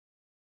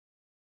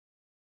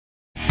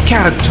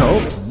character,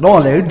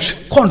 knowledge,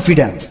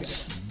 confidence.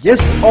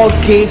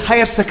 SRK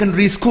Higher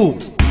Secondary School,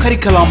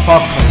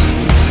 Karikalampakkam.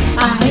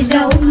 I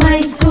love my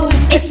school,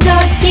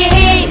 SRK.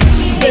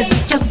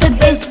 Best of the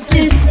best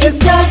is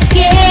SRK.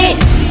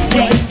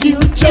 Bright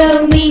future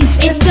means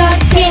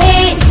SRK.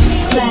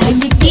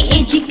 Quality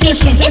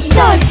education,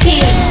 SRK.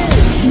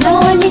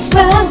 Knowledge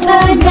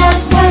forever,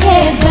 last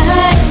forever.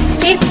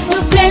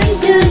 Faithful friends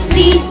to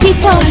see the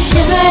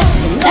culture.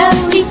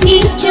 Lovely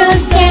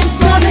teachers and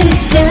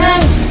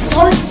promisers.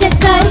 What's the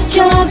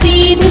culture we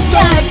will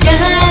start?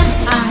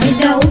 I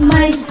love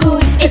my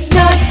school,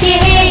 SRK.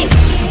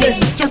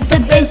 Best of the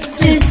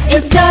best is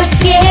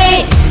SRK.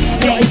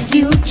 Bright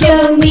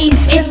future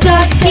means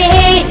SRK.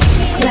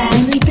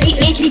 Quality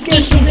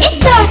education,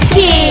 SRK.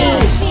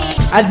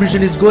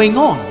 Admission is going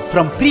on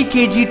from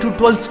pre-KG to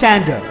 12th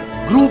standard.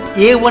 Group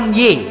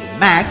A1A,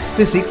 Maths,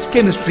 Physics,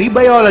 Chemistry,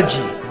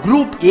 Biology.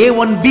 Group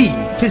A1B,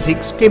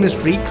 Physics,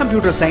 Chemistry,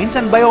 Computer Science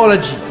and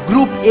Biology.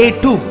 Group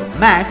A2,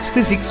 Maths,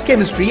 Physics,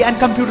 Chemistry and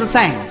Computer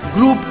Science.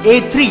 Group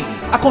A3,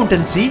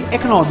 Accountancy,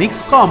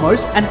 Economics,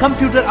 Commerce and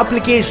Computer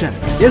Application.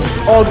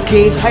 SRK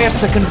Higher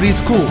Secondary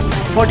School,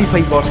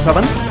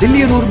 45/7,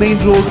 Dilliyanur Main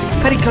Road,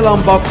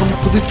 Karikalampakkam,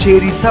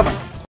 Puducherry 7.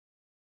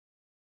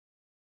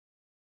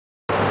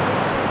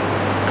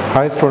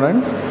 Hi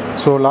students.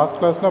 So last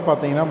class la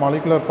pathina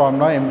molecular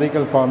formula,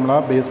 empirical formula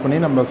base பண்ணி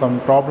நம்ம some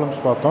problems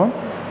பார்த்தோம்.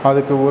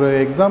 அதுக்கு ஒரு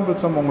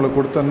examples உங்களுக்கு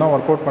கொடுத்தேன்னா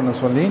work out பண்ண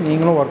சொல்லி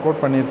நீங்களும் வொர்க் அவுட்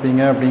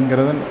பண்ணியிருப்பீங்க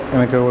அப்படிங்கிறது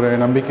எனக்கு ஒரு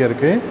நம்பிக்கை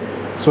இருக்குது.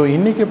 ஸோ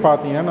இன்றைக்கி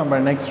பார்த்தீங்கன்னா நம்ம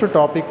நெக்ஸ்ட்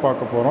டாபிக்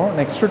பார்க்க போகிறோம்.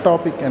 நெக்ஸ்ட்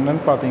டாபிக்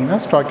என்னன்னு பார்த்தீங்கன்னா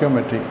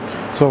ஸ்டாக்கியோமெட்ரி.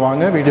 ஸோ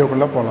வாங்க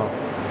வீடியோக்குள்ளே போகலாம்.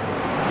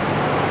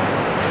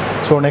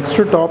 ஸோ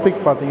நெக்ஸ்ட்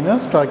டாபிக் பார்த்தீங்கன்னா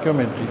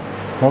stoichiometry.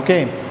 Okay,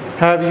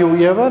 have you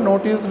ever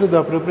noticed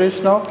the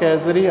preparation of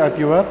kesari at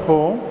your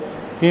home?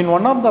 In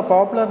one of the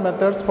popular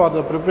methods for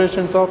the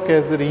preparations of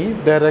kesari,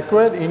 the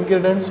required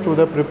ingredients to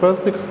the prepare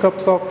 6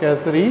 cups of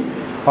kesari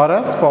are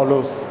as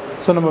follows.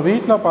 So நம்ம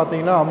வீட்டில்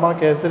பார்த்தீங்கன்னா அம்மா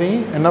கேசரி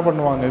என்ன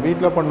பண்ணுவாங்க,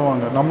 வீட்டில்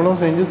பண்ணுவாங்க, நம்மளும்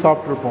செஞ்சு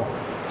சாப்பிட்ருப்போம்.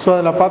 ஸோ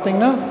அதில்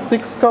பார்த்தீங்கன்னா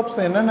 6 cups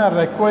என்னென்ன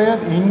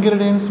ரெக்வயர்ட்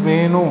இன்க்ரீடியன்ட்ஸ்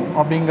வேணும்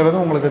அப்படிங்கிறது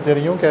உங்களுக்கு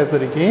தெரியும்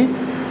கேசரிக்கு.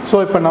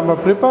 ஸோ இப்போ நம்ம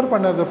ப்ரிப்பேர்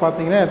பண்ணுறது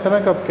பார்த்தீங்கன்னா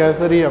எத்தனை கப்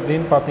கேசரி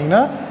அப்படின்னு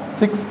பார்த்தீங்கன்னா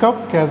 6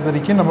 கப்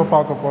கேசரிக்கு நம்ம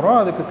பார்க்க போகிறோம்.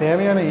 அதுக்கு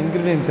தேவையான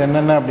இன்க்ரீடியன்ட்ஸ்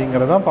என்னென்ன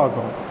அப்படிங்கிறதான்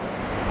பார்க்குறோம்.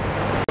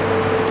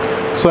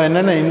 ஸோ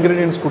என்னென்ன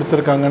இன்க்ரீடியன்ட்ஸ்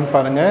கொடுத்துருக்காங்கன்னு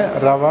பாருங்கள்.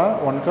 Rava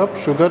 1 cup,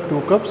 sugar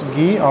 2 cups,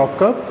 key 1/2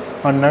 cup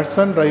and nuts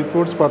and dry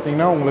fruits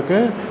பார்த்தீங்கன்னா உங்களுக்கு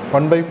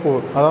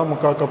 1/4, அதாவது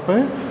 3/4 கப்பு.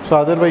 ஸோ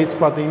அதர்வைஸ்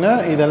பார்த்தீங்கன்னா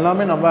இது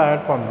எல்லாமே நம்ம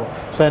ஆட் பண்ணுறோம்.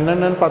 ஸோ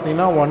என்னென்னு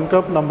பார்த்தீங்கன்னா 1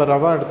 கப் நம்ம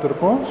ரவா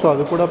எடுத்திருக்கோம். ஸோ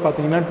அது கூட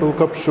பார்த்தீங்கன்னா 2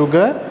 கப்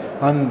சுகர்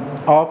அண்ட்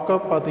 1/2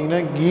 கப்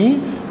பார்த்தீங்கன்னா கீ,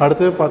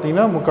 அடுத்தது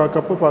பார்த்தீங்கன்னா 3/4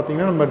 கப்பு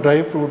பார்த்தீங்கன்னா நம்ம ட்ரை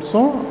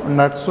ஃப்ரூட்ஸும்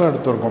நட்ஸும்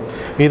எடுத்திருக்கோம்.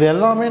 இது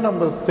எல்லாமே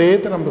நம்ம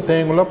சேர்த்து நம்ம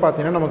செய்யக்குள்ள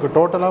பார்த்தீங்கன்னா நமக்கு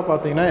டோட்டலாக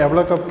பார்த்தீங்கன்னா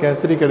எவ்வளோ கப்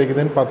கேசரி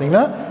கிடைக்குதுன்னு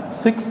பார்த்தீங்கன்னா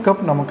 6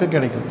 கப் நமக்கு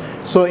கிடைக்கும்.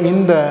 ஸோ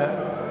இந்த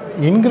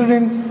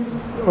இன்க்ரீடியன்ட்ஸ்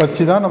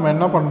வச்சு தான் நம்ம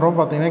என்ன பண்ணுறோம்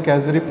பார்த்தீங்கன்னா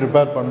கேசரி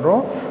ப்ரிப்பேர்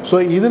பண்ணுறோம். ஸோ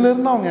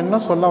இதிலிருந்து அவங்க என்ன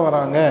சொல்ல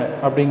வராங்க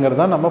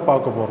அப்படிங்கிறத நம்ம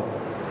பார்க்க போகிறோம்.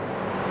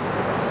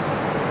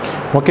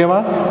 ஓகேவா?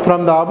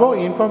 From the above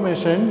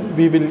information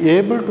we will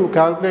able to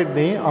calculate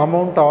the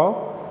amount of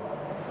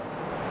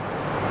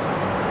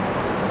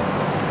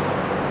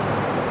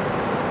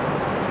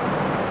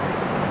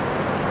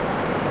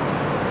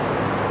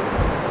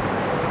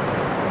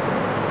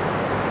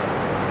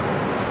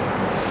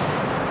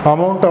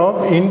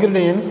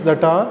ingredients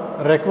that are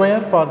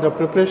required for the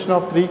preparation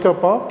of 3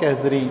 cup of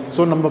kesari.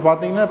 So நம்ம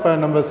பார்த்தீங்கன்னா இப்போ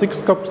நம்ம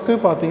 6 கப்ஸ்க்கு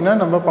பார்த்தீங்கன்னா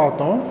நம்ம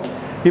பார்த்தோம்.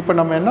 இப்போ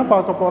நம்ம என்ன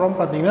பார்க்க போகிறோம்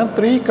பார்த்தீங்கன்னா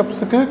 3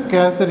 கப்ஸுக்கு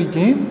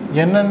கேசரிக்கு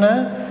என்னென்ன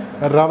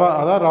ரவா,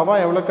 அதாவது ரவா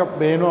எவ்வளோ கப்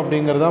வேணும்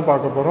அப்படிங்கிறதான்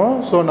பார்க்க போகிறோம்.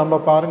 ஸோ நம்ம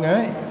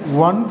பாருங்கள்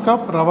 1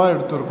 கப் ரவா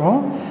எடுத்துருக்கோம்.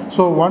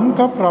 ஸோ 1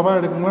 கப் ரவா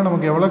எடுக்கும்போது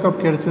நமக்கு எவ்வளோ கப்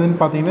கிடைச்சிதுன்னு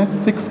பார்த்தீங்கன்னா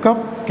 6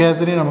 கப்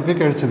கேசரி நமக்கு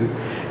கிடைச்சிது.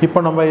 இப்போ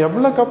நம்ம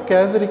எவ்வளோ கப்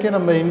கேசரிக்கு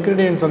நம்ம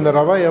இன்க்ரீடியன்ட்ஸ் அந்த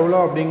ரவா எவ்வளோ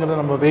அப்படிங்கிறத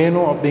நம்ம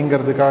வேணும்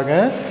அப்படிங்கிறதுக்காக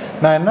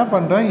நான் என்ன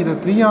பண்ணுறேன், இதை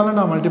 3ஆல்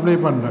நான் மல்டிப்ளை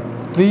பண்ணுறேன்.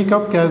 3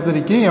 கப்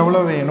கேசரிக்கு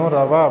எவ்வளோ வேணும்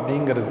ரவா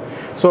அப்படிங்கிறது.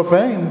 ஸோ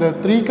இப்போ இந்த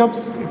 3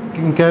 கப்ஸ்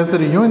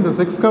கேசரியும் இந்த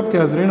 6 கப்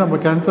கேசரியும்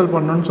நம்ம கேன்சல்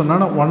பண்ணணும்னு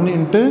சொன்னால் 1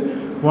 ×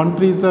 1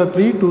 3s are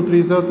 3, 2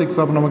 3s are 6.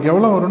 அப்போ நமக்கு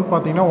எவ்வளோ வரும்னு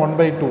பார்த்தீங்கன்னா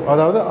 1/2,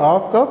 அதாவது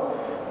 1/2 கப்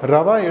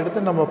ரவா எடுத்து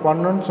நம்ம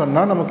பண்ணோன்னு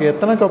சொன்னால் நமக்கு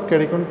எத்தனை கப்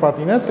கிடைக்கும்னு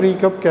பார்த்தீங்கன்னா 3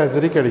 கப்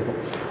கேசரி கிடைக்கும்.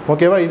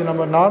 ஓகேவா? இது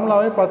நம்ம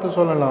நார்மலாகவே பார்த்து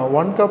சொல்லலாம்.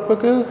 1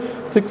 கப்புக்கு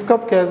 6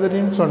 கப்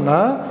கேசரின்னு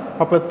சொன்னால்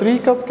அப்போ 3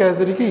 கப்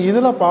கேசரிக்கு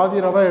இதில்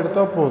பாதி ரவா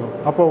எடுத்தால் போதும்.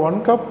 அப்போ 1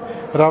 கப்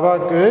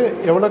ரவாக்கு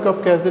எவ்வளோ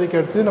கப் கேசரி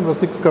கிடச்சி நம்ம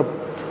 6 கப்.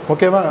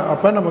 ஓகேவா?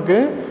 அப்போ நமக்கு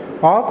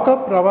 1/2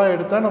 கப் ரவா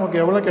எடுத்தால் நமக்கு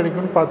எவ்வளோ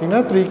கிடைக்கும்னு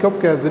பார்த்தீங்கன்னா 3 கப்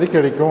கேசரி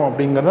கிடைக்கும்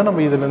அப்படிங்கிறத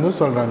நம்ம இதிலேருந்து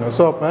சொல்கிறாங்க.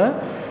 ஸோ அப்போ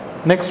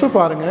நெக்ஸ்ட்டு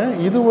பாருங்கள்,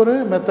 இது ஒரு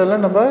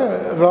மெத்தடில் நம்ம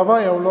ரவா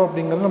எவ்வளோ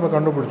அப்படிங்கிறத நம்ம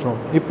கண்டுபிடிச்சோம்.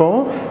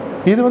 இப்போது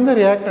இது வந்து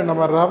ரியாக்டர்,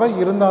 நம்ம ரவை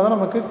இருந்தால் தான்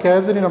நமக்கு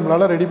கேசரி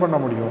நம்மளால் ரெடி பண்ண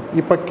முடியும்.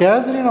 இப்போ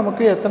கேசரி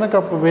நமக்கு எத்தனை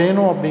கப்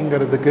வேணும்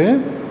அப்படிங்கிறதுக்கு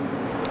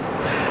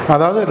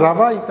அதாவது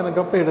ரவா இத்தனை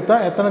கப்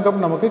எடுத்தால் எத்தனை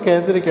கப் நமக்கு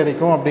கேசரி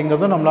கிடைக்கும்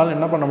அப்படிங்கிறத நம்மளால்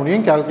என்ன பண்ண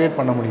முடியும், கால்குலேட்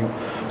பண்ண முடியும்.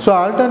 So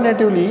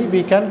alternatively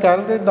we can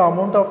calculate the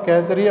amount of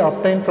kesari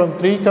obtained from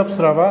 3 cups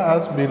rava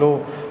as below.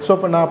 So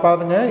இப்போ நான்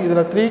பாருங்கள்,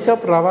 இதில் 3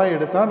 கப் ரவா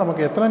எடுத்தால்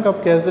நமக்கு எத்தனை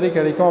கப் கேசரி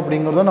கிடைக்கும்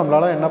அப்படிங்கிறத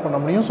நம்மளால் என்ன பண்ண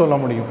முடியும், சொல்ல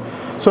முடியும்.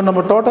 ஸோ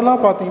நம்ம டோட்டலாக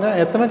பார்த்தீங்கன்னா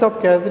எத்தனை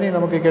கப் கேசரி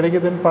நமக்கு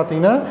கிடைக்குதுன்னு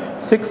பார்த்தீங்கன்னா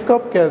 6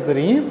 கப்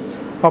கேசரி.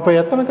 அப்போ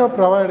எத்தனை கப்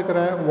ரவா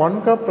எடுக்கிறேன், 1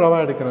 கப் ரவா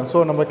எடுக்கிறேன். ஸோ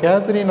நம்ம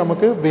கேசரி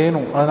நமக்கு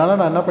வேணும், அதனால்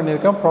நான் என்ன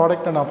பண்ணியிருக்கேன்,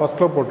 ப்ராடக்ட்டை நான்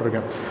ஃபஸ்ட்டில்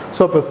போட்டிருக்கேன்.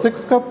 ஸோ இப்போ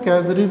 6 cup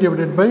kesari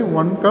divided by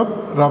 1 cup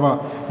rava.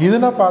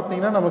 இதில்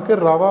பார்த்தீங்கன்னா நமக்கு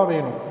ரவா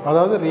வேணும்,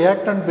 அதாவது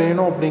ரியாக்டன்ட்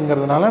வேணும்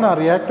அப்படிங்கிறதுனால நான்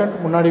ரியாக்டன்ட்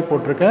முன்னாடி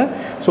போட்டிருக்கேன்.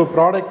 ஸோ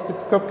ப்ராடக்ட்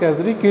 6 கப்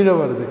கேசரி கீழே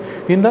வருது.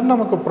 இந்த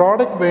நமக்கு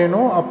ப்ராடக்ட்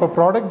வேணும், அப்போ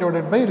ப்ராடக்ட்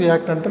டிவைடட் பை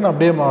ரியாக்டன்ட்னு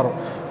அப்படியே மாறும்.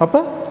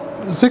 அப்போ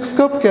 6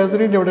 cup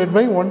kesari divided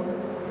by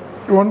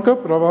 1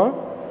 cup rava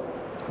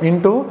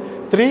into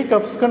 3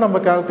 கப்ஸ்க்கு நம்ம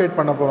கால்குலேட்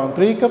பண்ண போகிறோம்.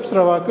 3 கப்ஸ்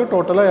ரவாக்கு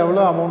டோட்டலாக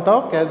எவ்வளோ அமௌண்ட்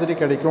ஆஃப் கேசரி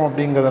கிடைக்கும்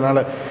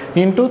அப்படிங்கிறதுனால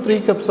into 3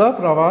 cups of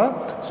rava.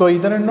 So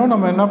இதை ரெண்டும்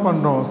நம்ம என்ன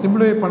பண்ணுறோம்,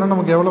 சிம்பிளிஃபை பண்ணால்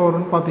நமக்கு எவ்வளோ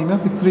வரும்னு பார்த்தீங்கன்னா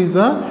 6 3s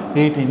are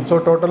 18. ஸோ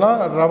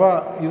டோட்டலாக ரவா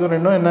இது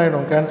ரெண்டும் என்ன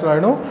ஆகிடும், கேன்சல்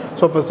ஆகிடும்.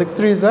 ஸோ இப்போ 6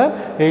 3s are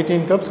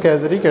 18 கப்ஸ்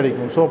கேசரி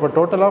கிடைக்கும். ஸோ இப்போ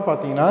டோட்டலாக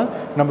பார்த்தீங்கன்னா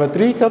நம்ம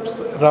 3 கப்ஸ்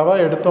ரவா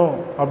எடுத்தோம்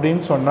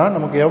அப்படின்னு சொன்னால்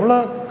நமக்கு எவ்வளோ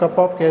கப்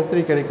ஆஃப்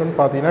கேசரி கிடைக்கும்னு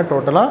பார்த்தீங்கன்னா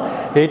டோட்டலாக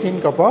 18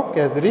 கப் ஆஃப்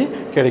கேசரி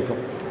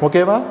கிடைக்கும்.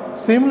 ஓகேவா?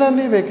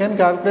 Similarly we can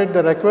calculate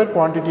the required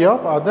quantity of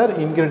other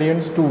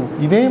ingredients too.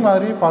 இதே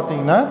மாதிரி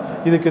பார்த்தீங்கன்னா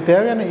இதுக்கு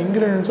தேவையான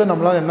இன்க்ரீடியன்ஸை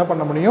நம்மளால் என்ன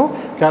பண்ண முடியும்,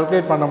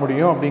 கால்குலேட் பண்ண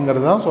முடியும்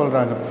அப்படிங்கிறது தான்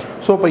சொல்கிறாங்க.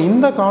 ஸோ இப்போ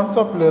இந்த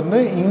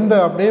கான்செப்ட்லேருந்து இந்த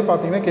அப்படியே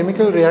பார்த்தீங்கன்னா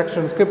கெமிக்கல்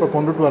ரியாக்ஷன்ஸ்க்கு இப்போ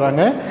கொண்டுட்டு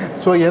வராங்க.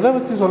 ஸோ எதை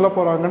வச்சு சொல்ல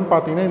போகிறாங்கன்னு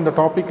பார்த்தீங்கன்னா இந்த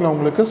டாப்பிக்கில்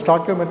உங்களுக்கு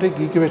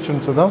ஸ்டாக்கியோமெட்ரிக்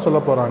ஈக்குவேஷன்ஸ் தான்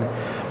சொல்ல போகிறாங்க.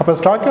 அப்போ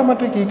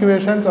ஸ்டாக்கியோமெட்ரிக்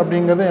ஈக்குவேஷன்ஸ்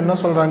அப்படிங்கிறது என்ன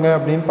சொல்கிறாங்க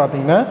அப்படின்னு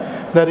பார்த்தீங்கன்னா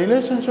the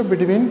relationship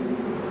between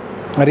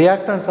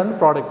reactance and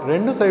product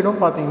ரெண்டு சைடும்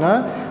பார்த்தீங்கன்னா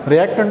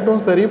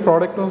ரியாக்டன்ட்டும் சரி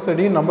ப்ராடக்ட்டும்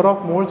சரி நம்பர்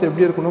ஆஃப் மோல்ஸ்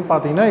எப்படி இருக்கணும்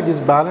பார்த்தீங்கன்னா இட்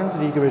இஸ்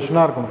பேலன்ஸ்டு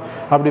ஈக்குவேஷனாக இருக்கணும்.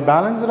 அப்படி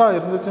பேலன்ஸ்டாக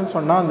இருந்துச்சுன்னு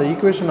சொன்னால் அந்த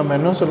ஈக்குவேஷன் நம்ம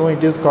என்ன சொல்லுவோம்,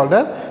 it is called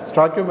as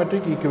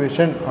stoichiometric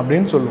equation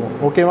அப்படின்னு சொல்லுவோம்.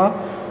 ஓகேவா?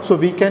 So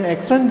we can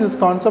extend this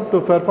concept to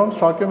perform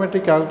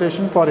stoichiometric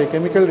calculation for a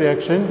chemical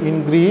reaction. In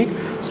Greek,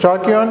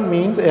 stoichion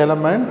means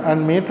element and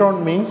metron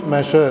means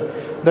measure.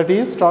 That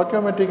is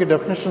stoichiometric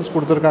definitions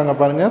கொடுத்திருக்காங்க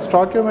பாருங்க.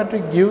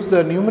 Stoichiometric gives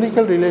the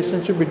numerical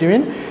relationship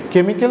between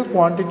chemical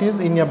quantities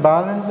in a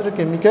balanced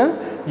chemical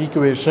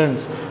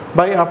equations.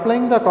 By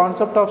applying the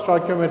concept of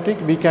stoichiometric,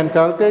 we can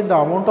calculate the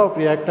amount of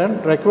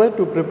reactant required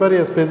to prepare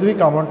a specific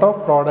amount of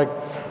product.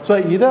 So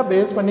இதை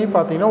base பண்ணி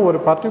பார்த்தீங்கன்னா ஒரு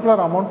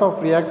particular amount of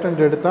reactant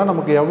எடுத்தால்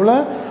நமக்கு எவ்வளோ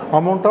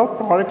amount of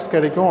products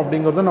கிடைக்கும்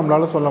அப்படிங்கிறத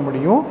நம்மளால் சொல்ல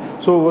முடியும்.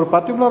 ஸோ ஒரு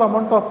பர்டிகுலர்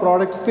அமௌண்ட் ஆஃப்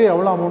ப்ராடக்ட்ஸ்க்கு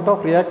எவ்வளோ அமௌண்ட்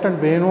ஆஃப் ரியாக்டன்ட்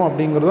வேணும்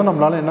அப்படிங்கிறத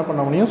நம்மளால் என்ன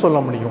பண்ண முடியும், சொல்ல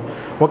முடியும்.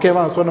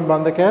 ஓகேவா? ஸோ நம்ம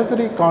அந்த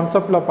கேசரி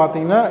கான்செப்டில்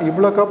பார்த்தீங்கன்னா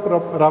இவ்வளோ கப்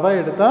ரவை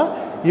எடுத்தால்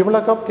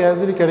இவ்வளோ கப்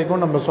கேசரி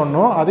கிடைக்கும்னு நம்ம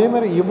சொன்னோம்.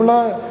 அதேமாதிரி இவ்வளோ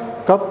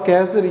கப்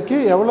கேசரிக்கு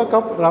எவ்வளோ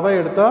கப் ரவை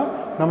எடுத்தால்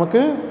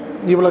நமக்கு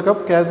இவ்வளோ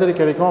கப் கேசரி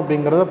கிடைக்கும்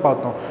அப்படிங்கிறத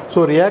பார்த்தோம். ஸோ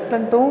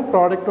ரியாக்டன்ட்டும்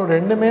ப்ராடக்ட்டும்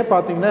ரெண்டுமே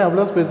பார்த்தீங்கன்னா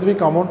எவ்வளோ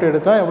ஸ்பெசிஃபிக் அமௌண்ட்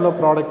எடுத்தால் எவ்வளோ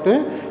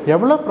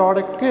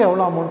ப்ராடக்ட்டுக்கு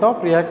எவ்வளோ அமௌண்ட்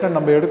ஆஃப் ரியாக்டன்ட்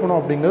நம்ம எடுக்கணும்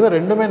அப்படிங்கிறது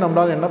ரெண்டுமே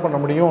நம்மளால் என்ன பண்ண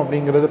முடியும்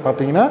அப்படிங்கிறது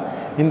பார்த்தீங்கன்னா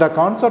இந்த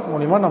கான்செப்ட்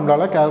மூலிமா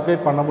நம்மளால்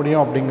கால்குலேட் பண்ண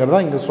முடியும்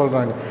அப்படிங்கிறத இங்கே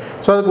சொல்கிறாங்க.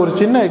 ஸோ அதுக்கு ஒரு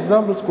சின்ன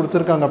எக்ஸாம்பிள்ஸ்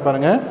கொடுத்துருக்காங்க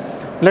பாருங்கள்.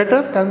 Let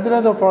us consider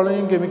the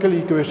following chemical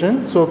equation.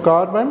 So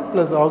carbon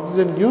plus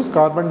oxygen gives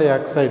carbon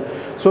dioxide.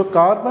 So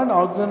carbon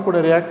oxygen கூட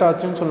react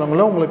ஆச்சுன்னு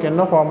சொல்லுங்களா உங்களுக்கு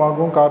என்ன ஃபார்ம்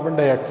ஆகும், carbon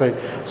di oxide.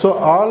 So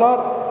all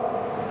R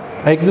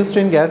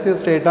existing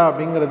gaseous ஸ்டேட்டா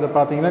அப்படிங்கிறது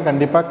பார்த்தீங்கன்னா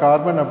கண்டிப்பாக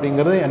கார்பன்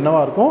அப்படிங்கிறது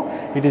என்னவாக இருக்கும்,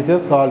 it is a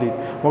solid.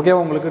 Okay,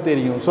 உங்களுக்கு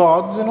தெரியும். ஸோ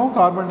ஆக்சிஜனும்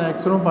கார்பன் டை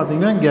ஆக்சைடும்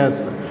பார்த்தீங்கன்னா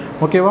கேஸ்.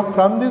 ஓகேவா?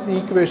 From this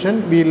equation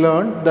we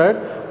learn that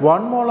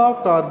 1 mole of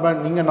carbon,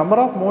 நீங்கள்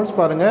நம்பர் ஆஃப் மோல்ஸ்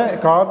பாருங்கள்,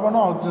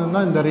 கார்பனும் ஆக்சிஜன்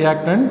தான் இந்த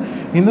ரியாக்டன்ட்,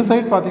 இந்த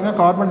சைட் பார்த்தீங்கன்னா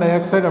கார்பன் டை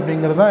ஆக்சைடு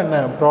அப்படிங்கிறது தான் என்ன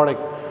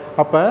ப்ராடக்ட்.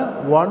 அப்போ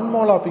 1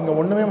 mole ஆஃப், இங்கே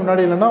ஒன்றுமே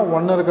முன்னாடி இல்லைன்னா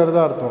 1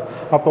 இருக்கிறதா அர்த்தம்.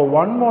 அப்போ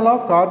 1 mole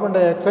of carbon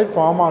di oxide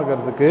form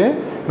ஆகிறதுக்கு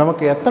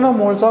நமக்கு எத்தனை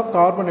மோல்ஸ் ஆஃப்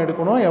கார்பன்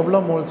எடுக்கணும்,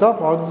 எவ்வளோ மோல்ஸ்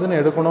ஆஃப் ஆக்சிஜன்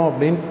எடுக்கணும்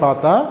அப்படின்னு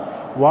பார்த்தா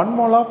 1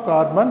 mole of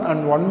carbon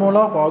and 1 mole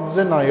of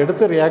oxygen நான்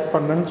எடுத்து ரியாக்ட்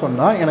பண்ணேன்னு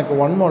சொன்னால் எனக்கு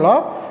 1 mole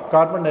of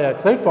carbon di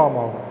oxide form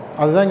ஆகும்.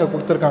 அதுதான் இங்கே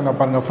கொடுத்துருக்காங்க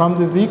பாருங்கள். From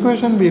this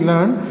equation we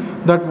learn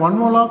that 1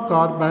 mole of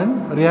carbon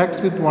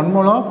reacts with 1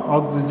 mole of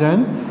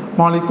oxygen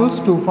molecules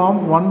to form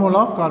 1 mole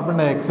of carbon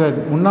di oxide.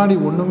 முன்னாடி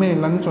ஒன்றுமே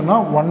இல்லைன்னு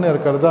சொன்னால் 1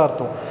 இருக்கிறதா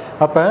அர்த்தம்.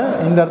 அப்போ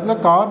இந்த இடத்துல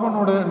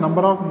கார்பனோட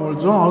நம்பர் ஆஃப்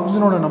மோல்ஸும்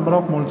ஆக்சிஜனோட நம்பர்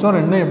ஆஃப் மோல்ஸும்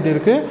ரெண்டும் எப்படி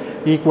இருக்குது,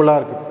 ஈக்குவலாக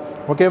இருக்குது.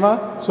 ஓகேவா?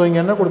 ஸோ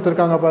இங்கே என்ன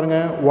கொடுத்துருக்காங்க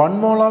பாருங்கள், 1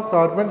 mole of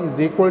carbon is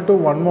equal to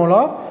 1 mole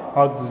of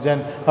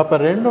oxygen.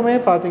 அப்போ ரெண்டுமே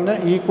பார்த்தீங்கன்னா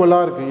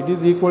ஈக்குவலாக இருக்குது, இட்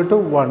இஸ் ஈக்குவல் டு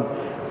 1.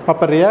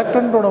 அப்போ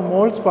ரியாக்டன்ட்டோட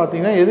மோல்ஸ்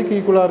பார்த்தீங்கன்னா எதுக்கு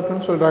ஈக்குவலாக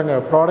இருக்குன்னு சொல்கிறாங்க,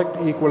 ப்ராடக்ட்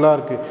ஈக்குவலாக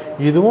இருக்குது.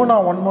 இதுவும்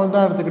நான் 1 mole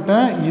தான்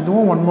எடுத்துக்கிட்டேன்,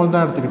 இதுவும் 1 mole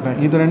தான் எடுத்துக்கிட்டேன்.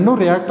 இது ரெண்டும்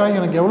ரியாக்ட் ஆகி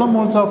எனக்கு எவ்வளோ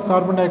moles of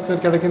carbon di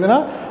oxide கிடைக்குதுன்னா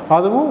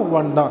அதுவும்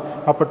 1 தான்.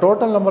 அப்போ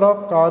total number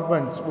of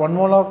carbons 1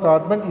 mole of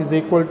carbon is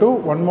equal to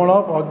 1 mole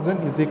of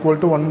oxygen is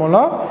equal to 1 mole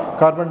of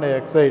carbon di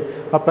oxide.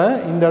 அப்போ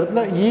இந்த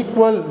இடத்துல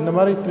ஈக்குவல் இந்த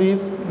மாதிரி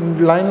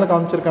 3 லைனில்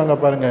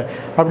காமிச்சிருக்காங்க பாருங்கள்.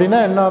 அப்படின்னா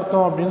என்ன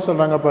அர்த்தம் அப்படின்னு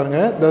சொல்கிறாங்க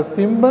பாருங்கள். த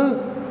சிம்பிள்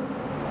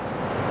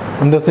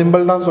இந்த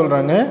சிம்பிள் தான்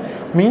சொல்கிறாங்க.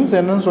 மீன்ஸ்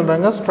என்னன்னு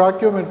சொல்கிறாங்க,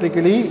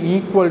 ஸ்டாக்கியோமெட்ரிக்கலி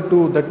equal to,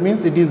 that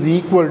means it is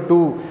equal to,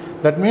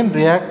 that mean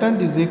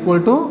reactant is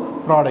equal to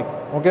product.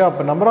 Okay,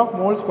 அப்போ நம்பர் ஆஃப்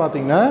மோல்ஸ்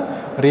பார்த்தீங்கன்னா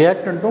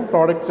ரியாக்டன்ட்டும்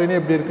ப்ராடக்ட் சைடும்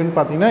எப்படி இருக்குன்னு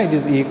பார்த்தீங்கன்னா it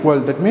is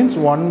equal, that means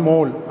 1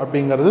 mole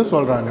அப்படிங்கிறது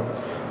சொல்கிறாங்க.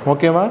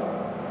 ஓகேவா?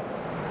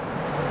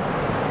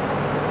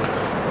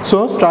 ஸோ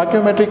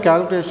ஸ்டாக்கியோமெட்ரிக்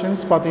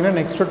கால்குலேஷன்ஸ் பார்த்தீங்கன்னா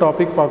நெக்ஸ்ட்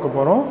டாபிக் பார்க்க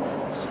போகிறோம்.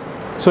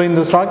 ஸோ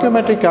இந்த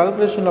ஸ்டாக்கியோமெட்ரிக்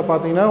கால்குலேஷனில்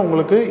பார்த்தீங்கன்னா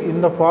உங்களுக்கு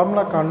இந்த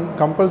ஃபார்முலா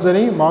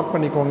கம்பல்சரி மார்க்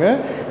பண்ணிக்கோங்க.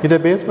 இதை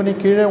பேஸ் பண்ணி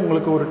கீழே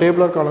உங்களுக்கு ஒரு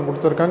டேபிளர் காலம்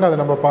கொடுத்துருக்காங்க, அதை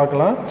நம்ம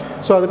பார்க்கலாம்.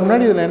 ஸோ அதுக்கு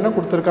முன்னாடி இதில் என்ன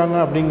கொடுத்துருக்காங்க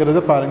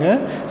அப்படிங்கிறத பாருங்கள்.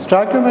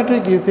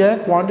 Stoichiometric is a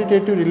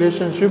quantitative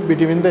relationship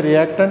between the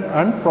reactant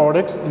and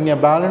products in A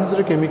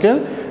balanced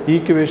chemical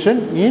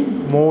equation in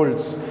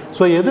moles.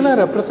 So எதில்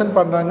ரெப்ரசென்ட்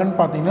பண்ணுறாங்கன்னு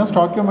பார்த்தீங்கன்னா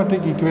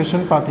ஸ்டாக்கியோமெட்ரிக்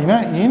ஈக்குவேஷன் பார்த்தீங்கன்னா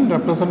இன்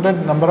ரெப்ரசன்டட்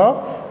நம்பர் ஆஃப்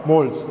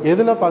மோல்ஸ்.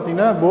 எதில்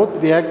பார்த்தீங்கன்னா both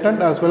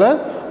reactant as well as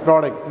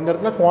product. இந்த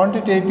இடத்துல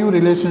quantitative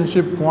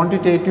relationship,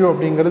 quantitative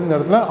அப்படிங்கிறது இந்த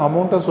இடத்துல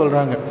அமௌண்ட்டை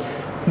சொல்கிறாங்க.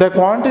 The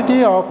quantity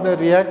of the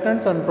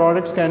reactants and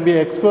products can be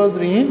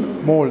expressed in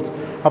moles.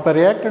 அப்போ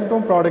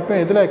ரியாக்டன்ட்டும்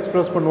ப்ராடக்ட்டும் எதில்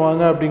எக்ஸ்பிரஸ்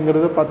பண்ணுவாங்க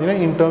அப்படிங்கிறது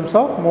பார்த்தீங்கன்னா இன் டேர்ம்ஸ்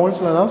ஆஃப்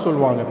மோல்ஸில் தான்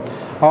சொல்லுவாங்க.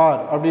 ஆர்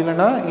அப்படி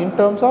இல்லைன்னா in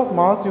terms of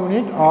mass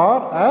unit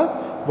R as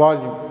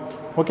volume.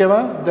 ஓகேவா?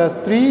 த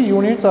 3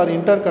 யூனிட்ஸ் ஆர்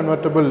இன்டர்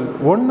கன்வெர்ட்டபிள்.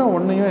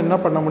 ஒன்றையும் என்ன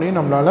பண்ண முடியும்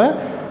நம்மளால்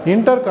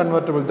inter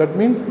convertible, that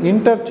means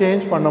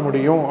interchange பண்ண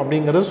முடியும்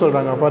அப்படிங்கிறது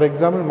சொல்கிறாங்க. ஃபார்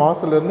எக்ஸாம்பிள்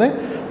மாஸ்லேருந்து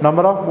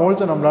நம்பர் ஆஃப்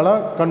மோல்ஸை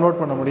நம்மளால்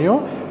கன்வெர்ட் பண்ண முடியும்.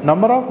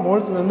 நம்பர் ஆஃப்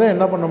மோல்ஸ்லேருந்து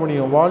என்ன பண்ண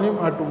முடியும், volume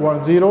at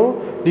 0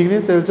 degree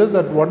Celsius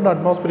at 1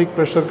 atmospheric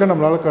ப்ரெஷருக்கு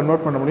நம்மளால்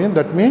கன்வெர்ட் பண்ண முடியும்.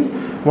 தட் மீன்ஸ்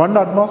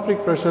 1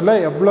 அட்மாஸ்பிரிக் ப்ரெஷரில்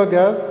எவ்வளோ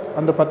கேஸ்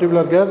அந்த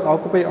பர்டிகுலர் கேஸ்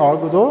ஆக்குப்பை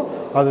ஆகுதோ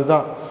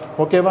அதுதான்.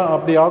 ஓகேவா?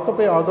 அப்படி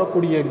ஆக்குப்பை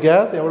ஆகக்கூடிய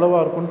கேஸ் எவ்வளோவா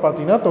இருக்குன்னு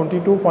பார்த்தீங்கன்னா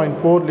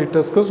 22.4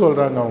 லிட்டர்ஸ்க்கு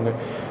சொல்கிறாங்க அவங்க.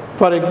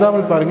 ஃபார்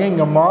எக்ஸாம்பிள் பாருங்கள்,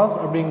 இங்கே மாஸ்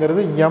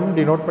அப்படிங்கிறது எம்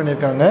டினோட்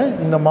பண்ணியிருக்காங்க.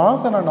 இந்த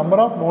மாஸை நான்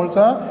நம்பர் ஆஃப்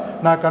மோல்ஸாக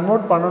நான்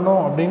கன்வெர்ட்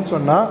பண்ணணும் அப்படின்னு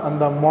சொன்னால்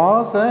அந்த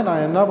மாஸை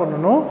நான் என்ன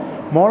பண்ணணும்,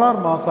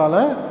 மோலார்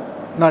மாஸால்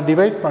நான்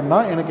டிவைட்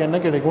பண்ணால் எனக்கு என்ன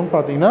கிடைக்கும்னு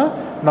பார்த்தீங்கன்னா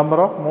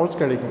நம்பர் ஆஃப்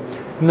மோல்ஸ் கிடைக்கும்.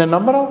 இந்த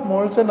நம்பர் ஆஃப்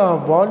மோல்ஸை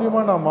நான்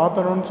வால்யூமாக நான்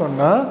மாற்றணும்னு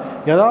சொன்னால்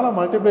எதால்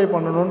மல்டிப்ளை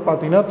பண்ணணும்னு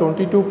பார்த்தீங்கன்னா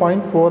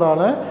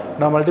 22.4ஆல்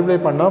நான் மல்டிப்ளை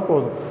பண்ணால்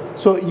போதும்.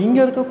 ஸோ இங்கே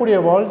இருக்கக்கூடிய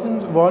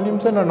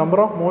வால்யூம்ஸை நான்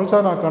நம்பர் ஆஃப்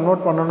மோல்ஸாக நான்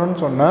கன்வெர்ட் பண்ணணும்னு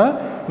சொன்னால்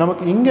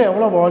நமக்கு இங்கே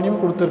எவ்வளோ வால்யூம்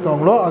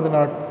கொடுத்துருக்காங்களோ அது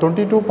நான்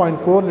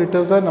 22.4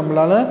 லிட்டர்ஸை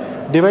நம்மளால்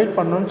டிவைட்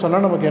பண்ணணும்னு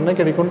சொன்னால் நமக்கு என்ன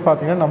கிடைக்கும்னு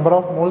பார்த்தீங்கன்னா நம்பர்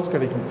ஆஃப் மோல்ஸ்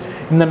கிடைக்கும்.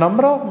 இந்த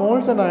நம்பர் ஆஃப்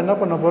மோல்ஸை நான் என்ன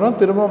பண்ண போகிறேன்,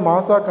 திரும்ப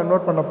மாஸாக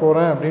கன்வெர்ட் பண்ண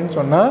போகிறேன் அப்படின்னு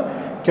சொன்னால்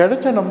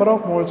கிடைச்ச நம்பர்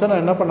ஆஃப் மோல்ஸை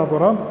நான் என்ன பண்ண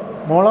போகிறேன்,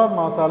 மோலார்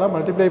மாஸால்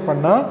மல்டிப்ளை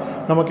பண்ணால்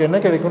நமக்கு என்ன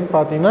கிடைக்கும்னு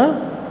பார்த்தீங்கன்னா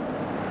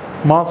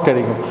மாஸ்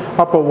கிடைக்கும்.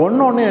 அப்போ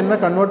ஒன்று என்ன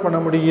கன்வெர்ட் பண்ண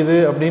முடியுது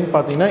அப்படின்னு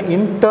பார்த்தீங்கன்னா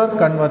inter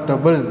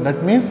convertible,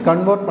 that means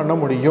convert பண்ண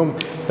முடியும்.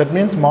 தட்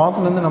மீன்ஸ்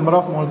மாஸ்லேருந்து நம்பர்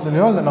ஆஃப்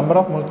மோல்ஸ்லையோ இல்லை number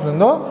of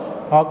மோல்ஸ்லேருந்தோ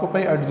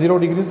occupy at 0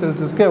 degree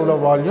செல்சியஸ்க்கு எவ்வளோ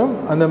வால்யூம்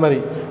அந்த மாதிரி.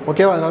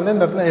 ஓகேவா? அதனால தான்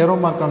இந்த இடத்துல ஏரோ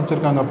மார்க்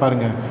அமைச்சிருக்காங்க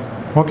பாருங்கள்.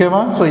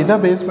 ஓகேவா? ஸோ இதை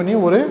பேஸ் பண்ணி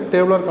ஒரு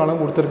டேபிளர்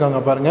காலம் கொடுத்துருக்காங்க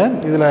பாருங்கள்.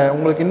 இதில்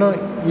உங்களுக்கு இன்னும்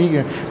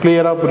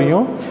கிளியராக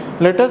புரியும்.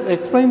 Let us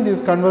explain this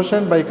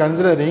conversion by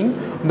considering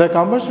the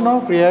combustion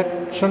of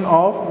reaction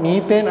of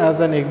methane as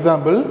an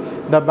example.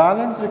 The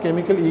balanced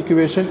chemical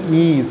equation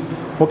is.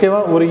 ஓகேவா?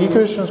 ஒரு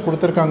ஈக்குவேஷன்ஸ்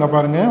கொடுத்துருக்காங்க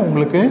பாருங்கள்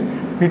உங்களுக்கு.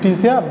 It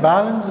is a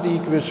balanced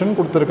equation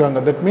கொடுத்துருக்காங்க.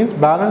 தட் மீன்ஸ்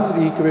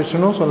பேலன்ஸ்டு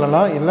ஈக்குவேஷனும்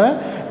சொல்லலாம், இல்லை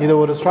இதை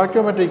ஒரு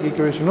ஸ்டாக்கியோமெட்ரிக்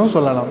ஈக்குவேஷனும்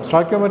சொல்லலாம்.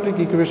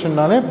 Stoichiometric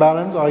ஈக்குவேஷன்னாலே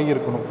balance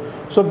ஆகியிருக்கணும்.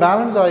 ஸோ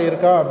பேலன்ஸ்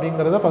ஆகியிருக்கா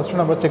அப்படிங்கிறத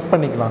ஃபஸ்ட்டு நம்ம செக்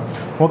பண்ணிக்கலாம்.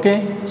 ஓகே,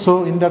 ஸோ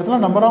இந்த இடத்துல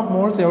நம்பர் ஆஃப்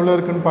மோல்ஸ் எவ்வளோ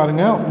இருக்குதுன்னு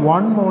பாருங்கள்.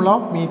 1 மோல்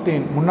ஆஃப்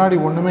மீத்தேன், முன்னாடி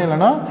ஒன்றுமே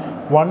இல்லைன்னா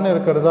 1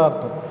 இருக்கிறதா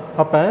அர்த்தம்.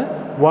 அப்போ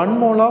 1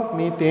 மோல் ஆஃப்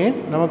மீத்தேன்,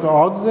 நமக்கு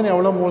ஆக்சிஜன்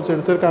எவ்வளோ மோல்ஸ்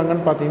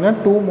எடுத்திருக்காங்கன்னு பார்த்தீங்கன்னா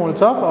 2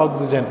 moles of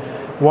oxygen.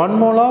 1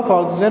 mole of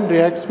oxygen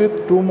reacts with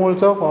 2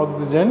 moles of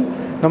oxygen.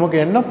 நமக்கு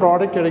என்ன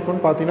ப்ராடக்ட்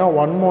கிடைக்கும்னு பார்த்தீங்கன்னா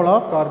 1 mole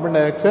of carbon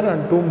dioxide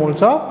and 2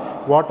 moles of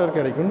water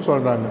கிடைக்கும்னு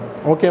சொல்கிறாங்க.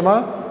 ஓகேவா?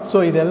 ஸோ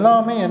இது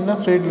எல்லாமே என்ன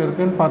ஸ்டேட்டில்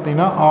இருக்குதுன்னு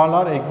பார்த்தீங்கன்னா all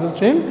R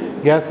exist in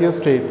gaseous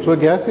state. So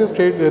gaseous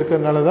ஸ்டேட்டில்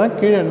இருக்கிறதுனால தான்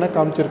கீழே என்ன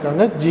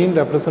காமிச்சிருக்காங்க, ஜீன்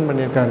ரெப்ரசன்ட்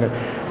பண்ணியிருக்காங்க.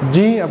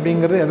 ஜி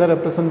அப்படிங்கிறது எதை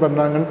ரெப்ரசன்ட்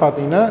பண்ணுறாங்கன்னு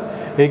பார்த்தீங்கன்னா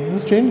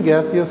எக்ஸிஸ்ட் இன்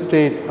கேசியஸ்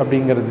ஸ்டேட்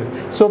அப்படிங்கிறது.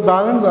 ஸோ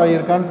பேலன்ஸ்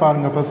ஆகியிருக்கான்னு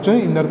பாருங்கள். ஃபஸ்ட்டு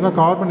இந்த இடத்துல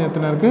கார்பன்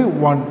எத்தனை இருக்குது,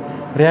 1.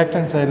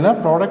 ரியாக்டன்ட் சைடில்,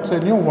 ப்ராடக்ட்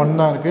சைட்லேயும் 1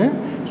 தான் இருக்குது.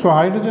 ஸோ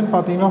ஹைட்ரஜன்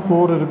பார்த்தீங்கன்னா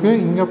 4 இருக்குது.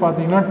 இங்கே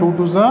பார்த்தீங்கன்னா 2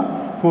 2s are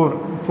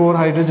 4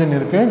 ஹைட்ரஜன்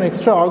இருக்குது.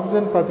 நெக்ஸ்ட்டு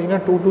ஆக்சிஜன் பார்த்தீங்கன்னா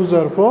 2 2s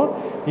are 4.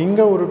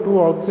 இங்கே ஒரு 2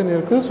 ஆக்சிஜன்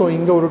இருக்குது. ஸோ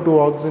இங்கே ஒரு 2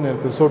 ஆக்சிஜன்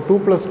இருக்குது. ஸோ 2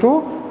 + 2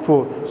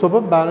 4. ஸோ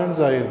இப்போ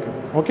பேலன்ஸ் ஆகிருக்கு.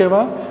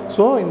 ஓகேவா?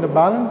 ஸோ இந்த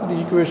பேலன்ஸ்டு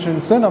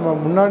ஈக்குவேஷன்ஸை நம்ம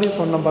முன்னாடி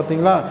சொன்னோம்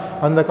பார்த்தீங்களா,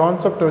 அந்த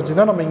கான்செப்டை வச்சு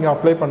தான் நம்ம இங்கே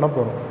அப்ளை பண்ண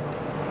போகிறோம்.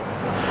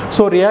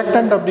 ஸோ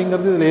ரியாக்டன்ட்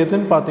அப்படிங்கிறது இதில்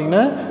எதுன்னு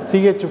பார்த்தீங்கன்னா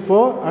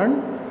CH4 and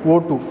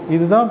O2.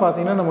 இதுதான்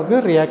பார்த்தீங்கன்னா நமக்கு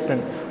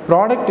ரியாக்டன்ட்.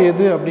 ப்ராடக்ட்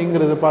எது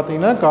அப்படிங்கிறது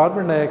பார்த்தீங்கன்னா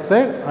carbon di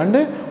oxide and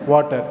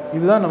water.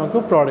 இதுதான் நமக்கு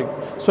ப்ராடக்ட்.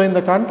 ஸோ இந்த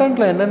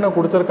கண்டென்ட்டில் என்னென்ன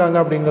கொடுத்துருக்காங்க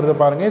அப்படிங்கிறத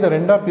பாருங்கள். இதை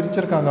ரெண்டாக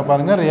பிரிச்சிருக்காங்க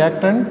பாருங்கள்,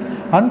 ரியாக்டன்ட்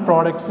அண்ட்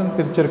ப்ராடக்ட்ஸ்ன்னு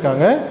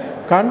பிரிச்சிருக்காங்க.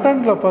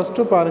 கண்டென்ட்டில்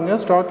ஃபஸ்ட்டு பாருங்கள்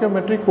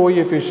ஸ்டாக்கியோமெட்ரிக்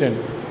கோஎஃபிஷியன்ட்.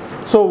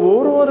 ஸோ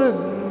ஒரு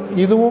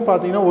இதுவும்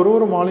பார்த்தீங்கன்னா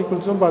ஒரு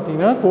மாலிகுல்ஸும்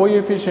பார்த்தீங்கன்னா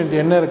கோஎஃபிஷியன்ட்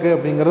என்ன இருக்குது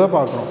அப்படிங்கிறத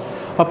பார்க்குறோம்.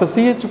 அப்போ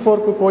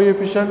CH4க்கு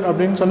கோஎஃபிஷியன்ட்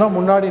அப்படின்னு சொன்னால்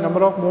முன்னாடி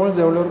நம்பர் ஆஃப்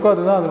மோல்ஸ் எவ்வளோ இருக்கோ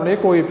அதுதான் அதனுடைய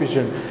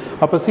கோஎஃபிஷியன்ட்.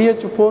 அப்போ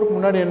CH4க்கு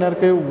முன்னாடி என்ன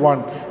இருக்குது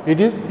 1,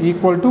 இட் இஸ்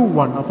ஈக்குவல் டு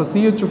 1. அப்போ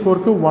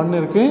CH4க்கு 1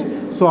 இருக்குது.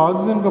 ஸோ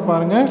ஆக்சிஜனுக்கு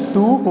பாருங்கள்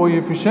 2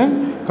 கோஎஃபிஷியன்ட்,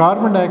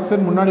 கார்பன் டை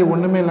ஆக்சைடு முன்னாடி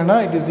ஒன்றுமே இல்லைன்னா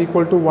இட் இஸ்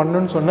ஈக்குவல் டு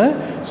 1ன்னு சொன்னேன்.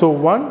 ஸோ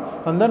 1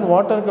 அண்ட் தென்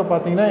வாட்டருக்கு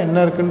பார்த்தீங்கன்னா என்ன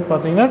இருக்குதுன்னு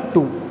பார்த்தீங்கன்னா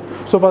 2.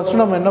 ஸோ ஃபஸ்ட்டு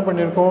நம்ம என்ன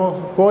பண்ணியிருக்கோம்,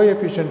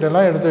 கோஎஃபிஷியன்ட்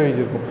எல்லாம் எடுத்து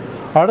எழுதியிருக்கோம்.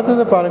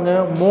 அடுத்தது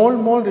பாருங்கள்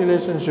மோல்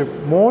ரிலேஷன்ஷிப்,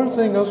 மோல்ஸ்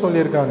இங்கே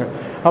சொல்லியிருக்காங்க.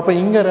 அப்போ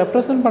இங்கே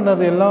ரெப்ரசன்ட்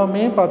பண்ணுறது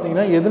எல்லாமே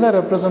பார்த்தீங்கன்னா எதில்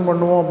ரெப்ரசன்ட்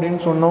பண்ணுவோம் அப்படின்னு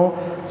சொன்னோம்,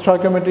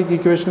 ஸ்டாய்கியோமெட்ரிக்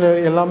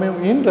ஈக்குவேஷனில் எல்லாமே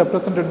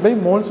ரெப்ரசன்டட் பை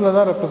மோல்ஸில்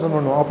தான் ரெப்ரசன்ட்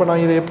பண்ணுவோம். அப்போ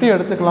நான் இதை எப்படி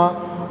எடுத்துக்கலாம்,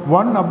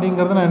 1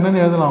 அப்படிங்கிறது நான்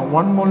என்னென்னு எழுதலாம்,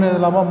 1 மோல்னு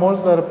எழுதலாமா,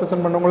 மோல்ஸில்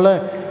ரெப்ரசன்ட் பண்ணுங்கள.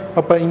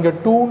 அப்போ இங்கே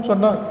 2ன்னு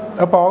சொன்னால்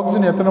அப்போ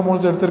ஆக்சிஜன் எத்தனை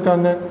மோல்ஸ்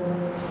எடுத்திருக்காங்க,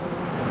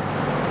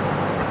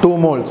 2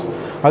 மோல்ஸ்.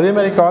 அதே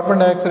மாதிரி கார்பன்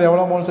டை ஆக்சைடு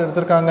எவ்வளோ மோல்ஸ்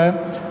எடுத்திருக்காங்க,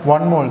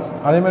 1 மோல்ஸ்.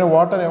 அதே மாதிரி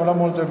வாட்டர் எவ்வளோ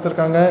மோல்ஸ்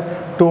எடுத்திருக்காங்க,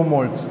 2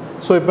 மோல்ஸ்.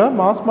 ஸோ இப்போ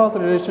மாஸ்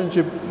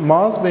ரிலேஷன்ஷிப்,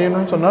 மாஸ்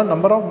வேணும்னு சொன்னால்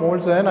நம்பர் ஆஃப்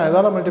மோல்ஸை நான்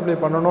எதால் மல்டிப்ளை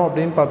பண்ணணும்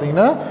அப்படின்னு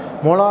பார்த்தீங்கன்னா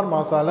மோலார்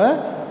மாஸால்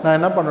நான்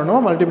என்ன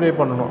பண்ணணும், மல்டிப்ளை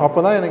பண்ணணும். அப்போ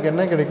தான் எனக்கு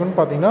என்ன கிடைக்கும்னு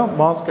பார்த்தீங்கன்னா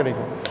மாஸ்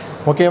கிடைக்கும்.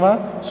 ஓகேவா?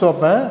 ஸோ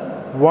அப்போ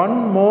 1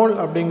 மோல்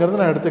அப்படிங்கிறது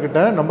நான்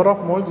எடுத்துக்கிட்டேன். Number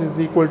of moles is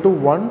equal to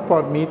 1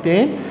 for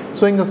methane.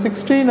 So இங்கே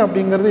 16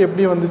 அப்படிங்கிறது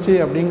எப்படி வந்துச்சு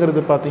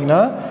அப்படிங்கிறது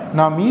பார்த்தீங்கன்னா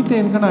நான்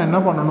மீத்தேனுக்கு நான்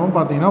என்ன பண்ணணும்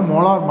பார்த்தீங்கன்னா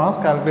மோலார்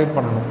மாஸ் கால்குலேட்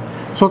பண்ணணும்.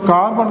 ஸோ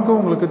கார்பனுக்கு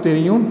உங்களுக்கு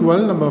தெரியும்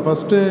 12, நம்ம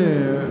ஃபஸ்ட்டு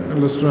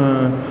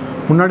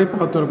முன்னாடி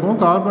பார்த்துருக்கோம்.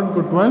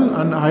 கார்பனுக்கு 12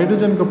 அண்ட்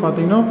ஹைட்ரஜனுக்கு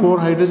பார்த்தீங்கன்னா 4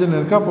 ஹைட்ரஜன்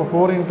இருக்குது. அப்போ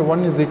 4 ×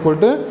 1 இஸ்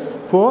ஈக்குவல் டு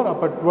 4.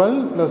 அப்போ 12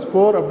 +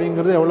 4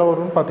 அப்படிங்கிறது எவ்வளோ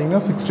வரும்னு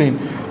பார்த்தீங்கன்னா 16.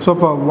 ஸோ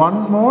அப்போ 1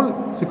 மோல்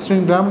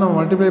 16 கிராம் நம்ம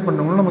மல்டிப்ளை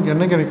பண்ணோம்னா நமக்கு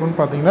என்ன கிடைக்கும்னு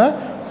பார்த்தீங்கன்னா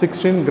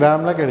 16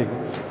 கிராமில்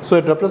கிடைக்கும்.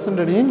 ஸோ இட்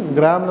ரெப்ரசன்டட் இன்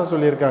கிராமில்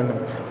சொல்லியிருக்காங்க.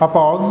 அப்போ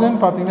ஆக்சிஜன்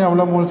பார்த்தீங்கன்னா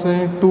எவ்வளோ மோல்ஸு,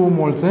 2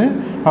 மோல்ஸு.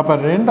 அப்போ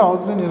 2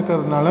 ஆக்சிஜன்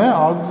இருக்கிறதுனால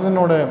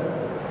ஆக்சிஜனோட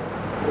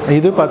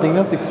இது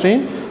பார்த்தீங்கன்னா 16.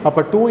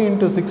 அப்போ 2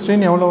 ×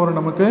 16 எவ்வளோ வரும்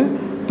நமக்கு,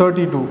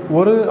 32.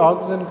 ஒரு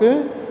ஆக்சிஜனுக்கு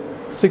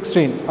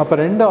 16. அப்போ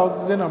 2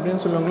 ஆக்சிஜன்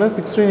அப்படின்னு சொல்லுவாங்களே,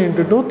 16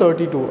 × 2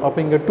 32. அப்போ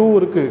இங்கே 2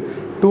 இருக்குது,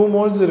 2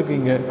 மோல்ஸ் இருக்குது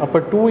இங்கே. அப்போ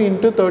 2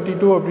 ×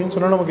 32 அப்படின்னு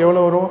சொன்னால் நமக்கு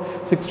எவ்வளோ வரும்,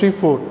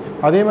 64.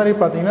 அதே மாதிரி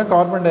பார்த்தீங்கன்னா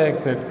carbon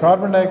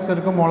tie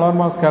ஆக்சைடுக்கு molar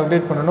mass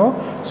calculate பண்ணணும்.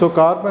 ஸோ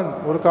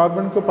ஒரு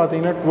கார்பனுக்கு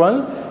பார்த்தீங்கன்னா 12,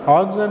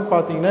 ஆக்சிஜன்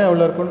பார்த்தீங்கன்னா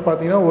எவ்வளோ இருக்குன்னு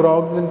பார்த்தீங்கன்னா ஒரு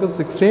ஆக்சிஜனுக்கு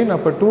 16.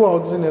 அப்போ 2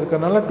 ஆக்சிஜன்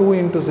இருக்கிறதுனால 2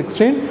 ×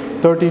 16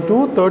 32.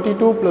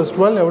 32 +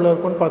 12 எவ்வளோ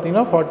இருக்குன்னு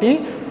பார்த்தீங்கன்னா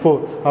 44.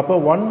 அப்போ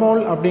 1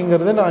 மோல்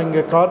அப்படிங்கிறது நான்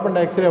இங்கே கார்பன்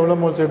டை ஆக்சைடு எவ்வளோ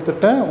மோல்ஸ்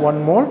எடுத்துட்டேன்,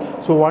 1 மோல்.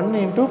 So 1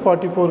 ×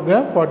 44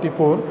 gram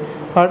 44.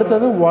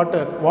 அடுத்தது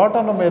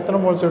வாட்டர் நம்ம எத்தனை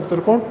மோல்ஸ்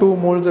எடுத்திருக்கோம், 2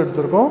 மோல்ஸ்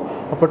எடுத்திருக்கோம்.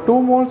 அப்போ 2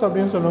 மோல்ஸ்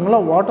அப்படின்னு சொன்னாங்களா,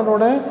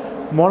 வாட்டரோட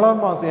மோலார்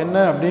மாஸ் என்ன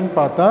அப்படின்னு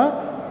பார்த்தா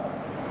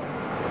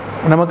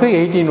நமக்கு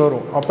 18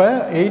 வரும். அப்போ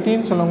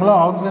 18 சொல்லுங்களா,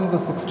 ஆக்சிஜனுக்கு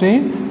 16.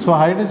 ஸோ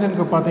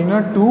ஹைட்ரஜனுக்கு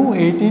பார்த்தீங்கன்னா 2,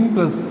 18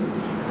 +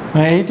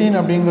 18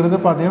 அப்படிங்கிறது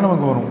பார்த்தீங்கன்னா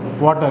நமக்கு வரும்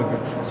வாட்டருக்கு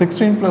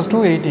 16 + 2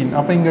 18.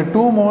 அப்போ இங்கே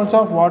 2 மோல்ஸ்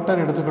ஆஃப்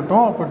வாட்டர்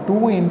எடுத்துக்கிட்டோம். அப்போ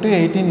 2 ×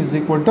 18 இஸ்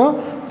ஈக்குவல் டு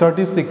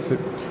 36.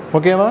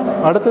 ஓகேவா?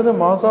 அடுத்தது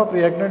mass of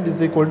reactant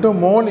is equal to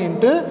mole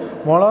into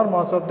molar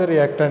mass of the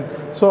reactant.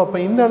 So அப்போ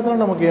இந்த இடத்துல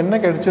நமக்கு என்ன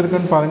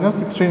கிடைச்சிருக்குன்னு பாருங்கள்,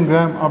 16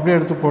 கிராம் அப்படியே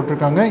எடுத்து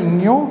போட்டிருக்காங்க.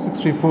 இங்கேயும்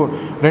 64,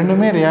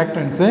 ரெண்டுமே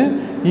ரியாக்டன்ட்ஸு.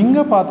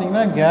 இங்கே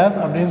பார்த்தீங்கன்னா கேஸ்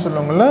அப்படின்னு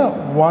சொல்லுவாங்கள்ல,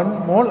 1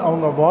 மோல்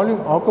அவங்க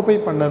வால்யூம் ஆக்குப்பை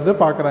பண்ணுறது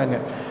பார்க்குறாங்க.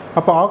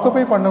 அப்போ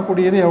ஆக்குப்பை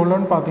பண்ணக்கூடியது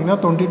எவ்வளோன்னு பார்த்தீங்கன்னா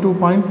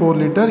 22.4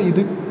 லிட்டர்.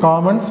 இது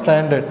காமன்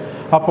ஸ்டாண்டர்ட்.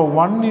 அப்போ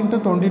 1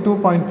 ×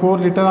 22.4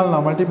 லிட்டரால்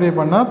நான் மல்டிப்ளை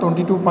பண்ணால்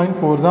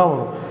 22.4 தான்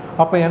வரும்.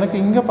 அப்போ எனக்கு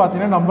இங்கே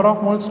பார்த்தீங்கன்னா number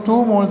of moles 2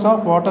 moles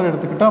of water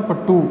எடுத்துக்கிட்டால் அப்போ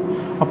 2.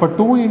 அப்போ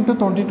 2 ×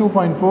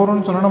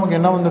 22.4ன்னு சொன்னால் நமக்கு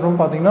என்ன வந்துடும்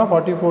பார்த்தீங்கன்னா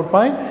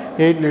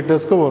 44.8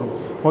 லிட்டர்ஸ்க்கு வரும்.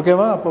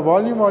 ஓகேவா? அப்போ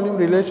வால்யூம்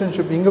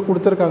ரிலேஷன்ஷிப் இங்கே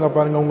கொடுத்துருக்காங்க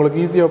பாருங்கள், உங்களுக்கு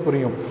ஈஸியாக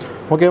புரியும்.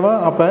 ஓகேவா?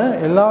 அப்போ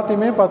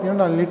எல்லாத்தையுமே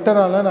பார்த்தீங்கன்னா நான்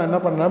லிட்டரால் நான் என்ன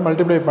பண்ணுறேன்,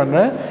 மல்டிப்ளை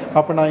பண்ணுறேன்.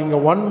 அப்போ நான் இங்கே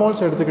 1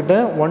 மோல்ஸ்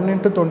எடுத்துக்கிட்டேன். 1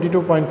 ×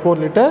 22.4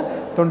 லிட்டர்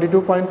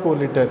 22.4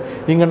 லிட்டர்.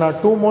 இங்கே நான்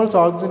 2 மோல்ஸ்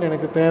ஆக்சிஜன்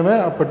எனக்கு தேவை.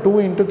 அப்போ 2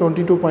 ×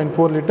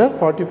 22.4 லிட்டர்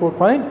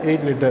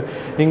 44.8 லிட்டர்.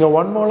 இங்கே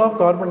 1 mole of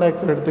carbon di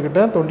oxide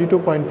எடுத்துக்கிட்டேன்.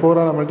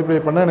 22.4 நான்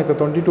மல்டிப்ளை பண்ணால் எனக்கு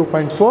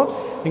 22.4.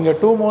 இங்கே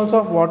 2 மோல்ஸ்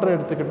ஆஃப் வாட்டர்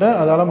எடுத்துக்கிட்டேன்,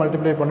 அதால்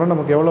மல்டிப்ளை பண்ணால்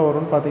நமக்கு எவ்வளோ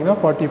வரும்னு பார்த்தீங்கன்னா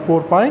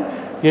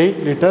 44.8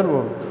 லிட்டர்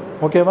வரும்.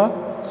 ஓகேவா?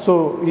 ஸோ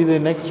இது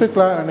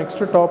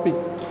next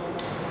topic.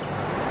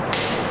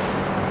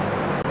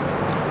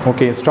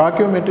 Okay,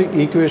 stoichiometric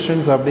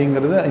equations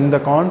அப்படிங்கிறது இந்த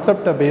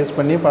கான்செப்டை பேஸ்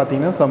பண்ணி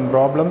பார்த்தீங்கன்னா சம்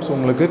ப்ராப்ளம்ஸ்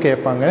உங்களுக்கு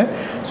கேட்பாங்க.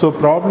 ஸோ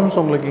ப்ராப்ளம்ஸ்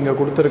உங்களுக்கு இங்கே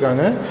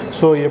கொடுத்துருக்காங்க.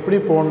 ஸோ எப்படி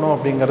போடணும்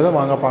அப்படிங்கிறத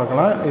வாங்க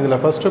பார்க்கலாம். இதில்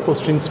ஃபஸ்ட்டு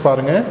கொஸ்டின்ஸ்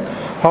பாருங்கள்.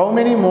 How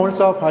many moles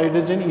of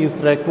hydrogen is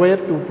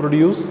required to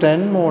produce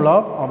 10 mole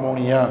of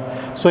ammonia?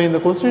 So இந்த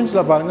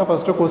கொஸ்டின்ஸில் பாருங்கள்,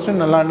 ஃபஸ்ட்டு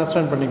கொஸ்டின் நல்லா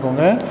அண்டர்ஸ்டாண்ட்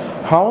பண்ணிக்கோங்க.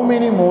 How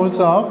many moles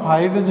of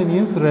hydrogen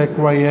is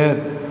required?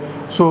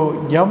 So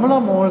எவ்வளோ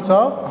மோல்ஸ்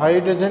ஆஃப்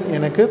ஹைட்ரஜன்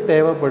எனக்கு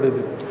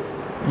தேவைப்படுது,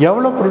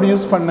 எவ்வளோ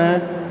ப்ரொடியூஸ் பண்ண,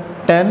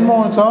 10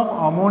 moles ஆஃப்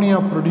அமோனியா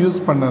ப்ரொடியூஸ்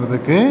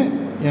பண்ணுறதுக்கு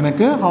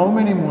எனக்கு how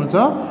many moles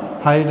of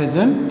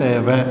hydrogen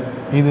தேவை,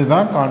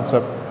 இதுதான்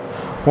கான்செப்ட்.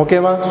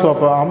 ஓகேவா? ஸோ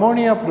அப்போ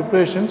அமோனியா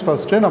ப்ரிப்ரேஷன்ஸ்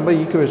ஃபஸ்ட்டு நம்ம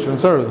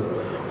ஈக்குவேஷன்ஸை எழுதும்.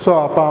 ஸோ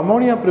அப்போ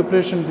அமோனியா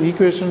ப்ரிப்ரேஷன்ஸ்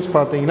ஈக்குவேஷன்ஸ்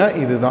பார்த்தீங்கன்னா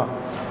இதுதான்.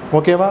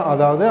 ஓகேவா?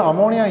 அதாவது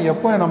அமோனியா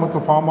எப்போ நமக்கு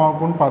ஃபார்ம்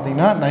ஆகும்னு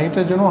பார்த்தீங்கன்னா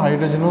நைட்ரஜனும்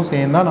ஹைட்ரஜனும்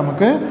சேர்ந்தால்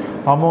நமக்கு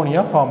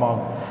அமோனியா ஃபார்ம்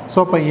ஆகும். ஸோ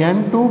இப்போ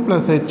N2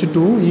 +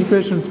 H2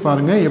 ஈக்குவேஷன்ஸ்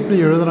பாருங்கள் எப்படி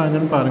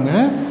எழுதுகிறாங்கன்னு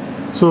பாருங்கள்.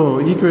 ஸோ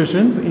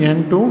ஈக்குவேஷன்ஸ்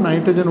N2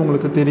 நைட்ரஜன்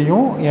உங்களுக்கு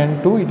தெரியும்,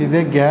 N2 it is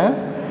a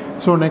case.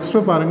 So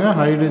next பாருங்கள்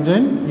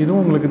ஹைட்ரஜன்,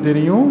 இதுவும் உங்களுக்கு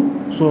தெரியும்,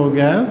 ஸோ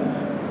கேஸ்.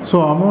 ஸோ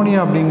அமோனியா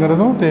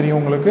அப்படிங்கிறதும் தெரியும்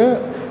உங்களுக்கு,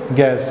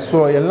 கேஸ். ஸோ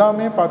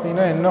எல்லாமே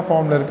பார்த்தீங்கன்னா என்ன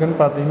ஃபார்மில் இருக்குதுன்னு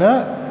பார்த்தீங்கன்னா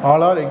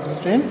all R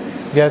exist in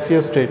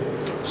gaseous state.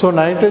 So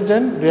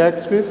nitrogen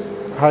reacts with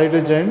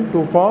hydrogen to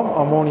form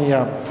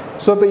ammonia.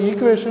 So இப்போ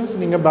ஈக்குவேஷன்ஸ்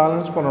நீங்கள்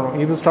பேலன்ஸ் பண்ணணும்.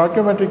 இது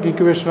ஸ்டாக்கியோமெட்ரிக்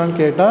ஈக்குவேஷனான்னு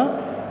கேட்டால்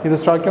இது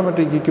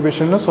ஸ்டாக்கியோமெட்ரிக்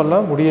ஈக்குவேஷன்னு சொல்ல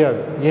முடியாது.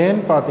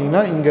 ஏன்னு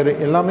பார்த்தீங்கன்னா இங்கே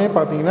எல்லாமே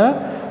பார்த்தீங்கன்னா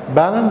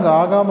பேலன்ஸ்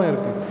ஆகாமல்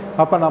இருக்குது.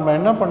 அப்போ நம்ம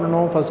என்ன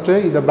பண்ணணும், ஃபஸ்ட்டு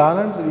இதை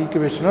பேலன்ஸ்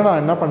ஈக்குவேஷனை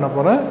நான் என்ன பண்ண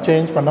போகிறேன்,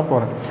 சேஞ்ச் பண்ண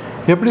போகிறேன்.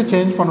 எப்படி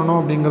சேஞ்ச் பண்ணணும்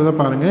அப்படிங்கிறத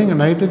பாருங்கள். இங்கே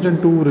நைட்ரஜன்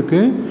 2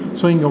 இருக்குது,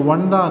 ஸோ இங்கே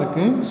 1 தான்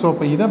இருக்குது. ஸோ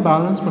இப்போ இதை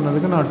பேலன்ஸ்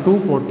பண்ணதுக்கு நான் 2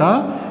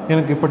 போட்டால்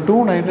எனக்கு இப்போ 2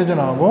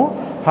 நைட்ரஜன் ஆகும்.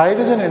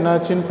 ஹைட்ரஜன்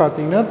என்னாச்சுன்னு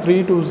பார்த்தீங்கன்னா 3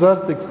 2s are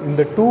 6.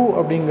 இந்த 2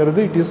 அப்படிங்கிறது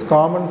it is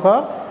common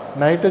for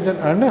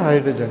nitrogen and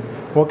hydrogen.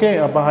 Okay,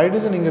 அப்போ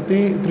ஹைட்ரஜன் இங்கே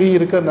 3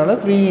 இருக்கிறதுனால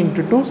 3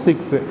 × 2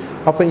 6.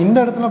 அப்போ இந்த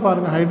இடத்துல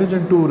பாருங்கள்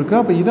ஹைட்ரஜன் 2 இருக்குது.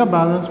 அப்போ இதை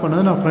பேலன்ஸ்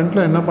பண்ணது நான்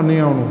ஃப்ரண்ட்டில் என்ன பண்ணி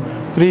ஆகணும்,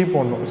 3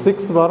 போடணும்.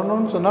 6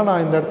 வரணும்னு சொன்னால்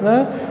நான் இந்த இடத்துல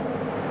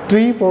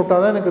 3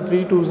 போட்டால் தான் எனக்கு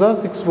 3 2s are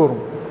 6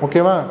 வரும்.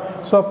 ஓகேவா?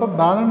 ஸோ அப்போ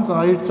பேலன்ஸ்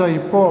ஆகிடுச்சா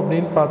இப்போது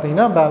அப்படின்னு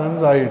பார்த்தீங்கன்னா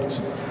பேலன்ஸ்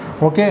ஆகிடுச்சு.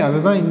 ஓகே,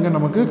 அதுதான் இங்கே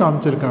நமக்கு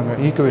காமிச்சிருக்காங்க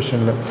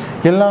ஈக்குவேஷனில்.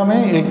 எல்லாமே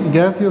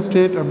கேசியஸ்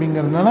ஸ்டேட்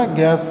அப்படிங்கிறதுனால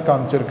கேஸ்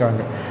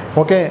காமிச்சிருக்காங்க.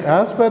 Okay,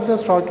 as per the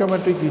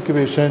stoichiometric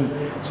equation.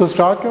 So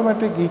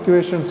stoichiometric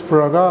equations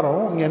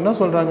பிரகாரம் இங்கே என்ன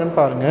சொல்கிறாங்கன்னு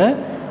பாருங்கள்.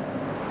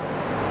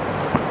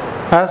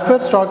 ஆஸ்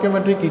பர்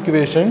ஸ்டாக்கியோமெட்ரிக்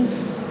ஈக்குவேஷன்ஸ்,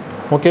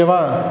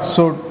 ஓகேவா?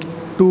 ஸோ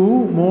 2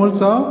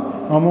 moles ஆஃப்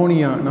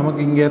அமோனியா,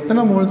 நமக்கு இங்கே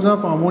எத்தனை மோல்ஸ்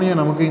ஆஃப் அமோனியா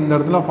நமக்கு இந்த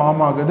இடத்துல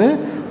ஃபார்ம் ஆகுது,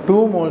 2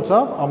 moles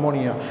ஆஃப்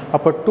அமோனியா.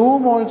 அப்போ 2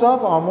 moles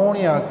ஆஃப்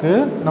அமோனியாவுக்கு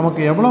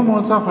நமக்கு எவ்வளோ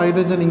மோல்ஸ் ஆஃப்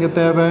ஹைட்ரஜன் இங்கே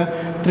தேவை,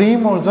 3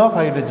 moles ஆஃப்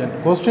ஹைட்ரஜன்.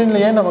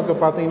 கொஸ்டின்லேயே நமக்கு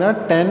பார்த்தீங்கன்னா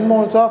 10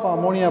 moles ஆஃப்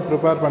அமோனியா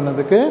ப்ரிப்பேர்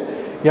பண்ணதுக்கு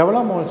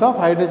எவ்வளோ மோல்ஸ் ஆஃப்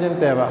ஹைட்ரஜன்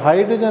தேவை,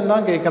 ஹைட்ரஜன்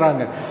தான்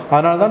கேட்குறாங்க.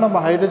 அதனால தான்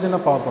நம்ம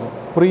ஹைட்ரஜனை பார்க்குறோம்.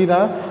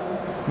 புரியுதா?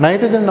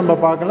 நைட்ரஜன் நம்ம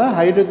பார்க்கல,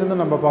 ஹைட்ரஜன்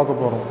தான் நம்ம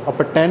பார்க்க போகிறோம்.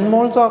 அப்போ 10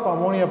 moles ஆஃப்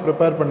அமோனியா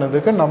ப்ரிப்பேர்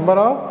பண்ணதுக்கு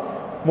நம்பர் ஆஃப்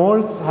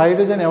மோல்ஸ்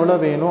ஹைட்ரஜன் எவ்வளோ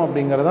வேணும்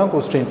அப்படிங்கிறதான்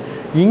கொஸ்டின்.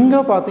 இங்கே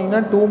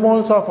பார்த்தீங்கன்னா 2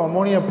 moles ஆஃப்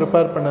அமோனியா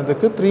ப்ரிப்பேர்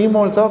பண்ணதுக்கு 3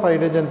 moles ஆஃப்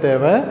ஹைட்ரஜன்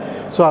தேவை.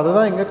 ஸோ அதை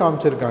தான் இங்கே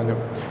காமிச்சிருக்காங்க.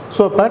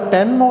 ஸோ இப்போ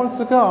 10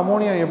 molesக்கு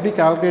அமோனியா எப்படி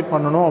கால்குலேட்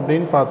பண்ணணும்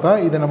அப்படின்னு பார்த்தா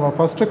இது நம்ம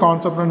ஃபஸ்ட்டு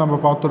கான்செப்டில்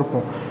நம்ம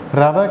பார்த்துருப்போம்.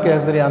 ரவை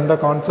கேசரி அந்த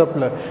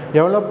கான்செப்டில்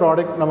எவ்வளோ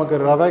ப்ராடக்ட் நமக்கு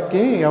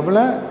ரவைக்கு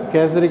எவ்வளோ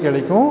கேசரி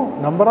கிடைக்கும்,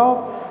 நம்பர்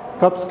ஆஃப்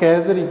கப்ஸ்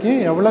கேசரிக்கு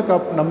எவ்வளோ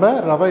கப் நம்ம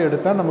ரவை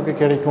எடுத்தால் நமக்கு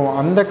கிடைக்கும்,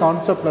 அந்த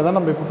கான்செப்டில் தான்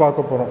நம்ம இப்போ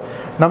பார்க்க போகிறோம்.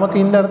 நமக்கு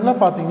இந்த இடத்துல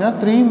பார்த்தீங்கன்னா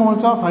 3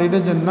 moles ஆஃப்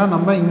ஹைட்ரஜன் தான்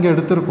நம்ம இங்கே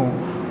எடுத்திருக்கோம்.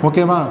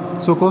 ஓகேவா?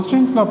 ஸோ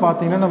கொஸ்டின்ஸில்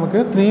பார்த்தீங்கன்னா நமக்கு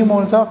 3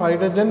 moles of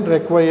hydrogen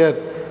require.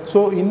 So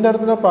இந்த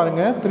இடத்துல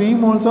பாருங்கள் 3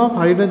 moles ஆஃப்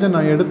ஹைட்ரஜன்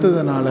நான்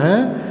எடுத்ததுனால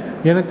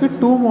எனக்கு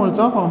 2 moles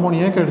ஆஃப்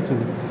அமோனியா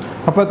கிடைச்சிது.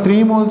 அப்போ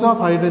 3 moles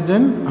ஆஃப்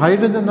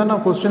ஹைட்ரஜன் தான்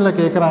நான் கொஸ்டினில்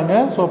கேட்குறாங்க.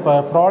 ஸோ இப்போ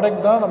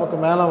ப்ராடக்ட் தான் நமக்கு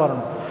மேலே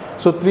வரணும்.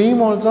 So 3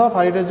 moles of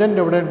hydrogen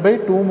divided by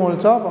 2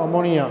 moles of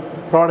ammonia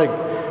product.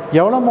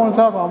 எவ்வளோ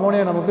மோல்ஸ் ஆஃப்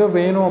அமோனியா நமக்கு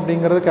வேணும்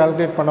அப்படிங்கிறது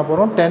கால்குலேட் பண்ண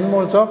போகிறோம். 10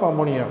 moles ஆஃப்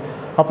அமோனியா.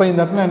 அப்போ இந்த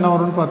இடத்துல என்ன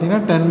வரும்னு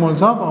பார்த்தீங்கன்னா 10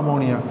 moles ஆஃப்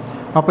அமோனியா.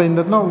 அப்போ இந்த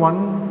இடத்துல 1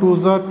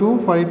 2s are 2,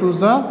 5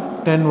 2s are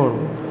 10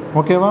 வரும்.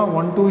 ஓகேவா?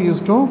 1 2 is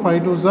 2,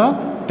 5 2s are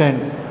 10.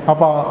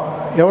 அப்போ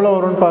எவ்வளோ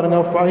வரும்னு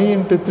பாருங்கள்,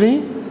 5 × 3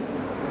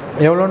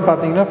 எவ்வளோன்னு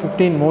பார்த்தீங்கன்னா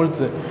 15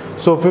 moles.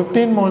 So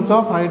 15 moles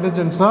of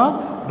hydrogens R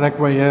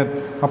require.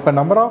 அப்போ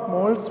நம்பர் ஆஃப்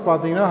மோல்ஸ்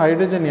பார்த்தீங்கன்னா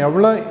ஹைட்ரஜன்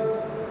எவ்வளோ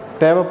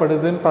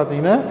தேவைப்படுதுன்னு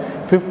பார்த்தீங்கன்னா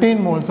 15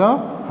 moles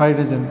ஆஃப்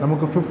ஹைட்ரஜன்.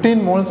 நமக்கு 15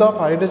 moles ஆஃப்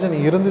ஹைட்ரஜன்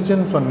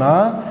இருந்துச்சுன்னு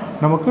சொன்னால்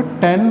நமக்கு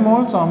 10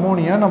 moles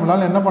அமோனியா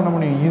நம்மளால் என்ன பண்ண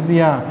முடியும்,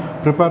 ஈஸியாக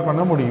ப்ரிப்பேர்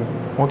பண்ண முடியும்.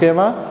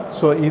 ஓகேவா?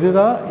 ஸோ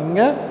இதுதான்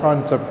இங்கே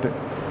கான்செப்ட்.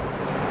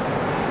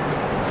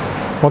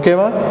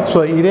 ஓகேவா? ஸோ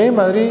இதே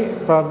மாதிரி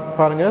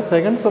பாருங்கள்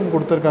செகண்ட் சம்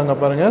கொடுத்துருக்காங்க.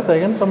 பாருங்கள்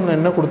செகண்ட் சம்மில்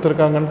என்ன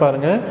கொடுத்துருக்காங்கன்னு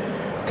பாருங்கள்.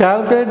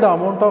 Calculate the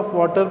amount of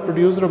water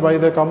produced by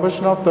the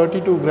combustion of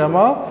 32 gram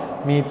of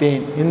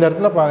methane. இந்த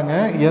இடத்துல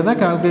பாருங்கள் எதை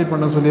கால்குலேட்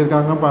பண்ண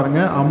சொல்லியிருக்காங்க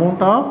பாருங்கள்,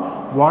 அமௌண்ட் ஆஃப்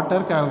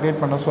வாட்டர் கால்குலேட்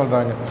பண்ண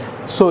சொல்கிறாங்க.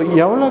 ஸோ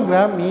எவ்வளோ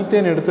கிராம்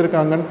மீத்தேன்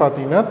எடுத்திருக்காங்கன்னு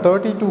பார்த்தீங்கன்னா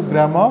 32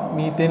 gram ஆஃப்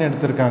மீத்தேன்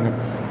எடுத்திருக்காங்க.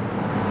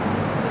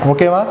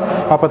 ஓகேவா?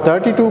 அப்போ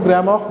 32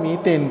 gram ஆஃப்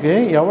மீத்தேனுக்கு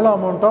எவ்வளோ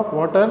அமௌண்ட் ஆஃப்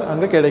வாட்டர்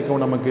அங்கே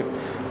கிடைக்கும் நமக்கு,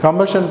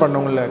 கம்பஷன்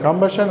பண்ணவங்கள,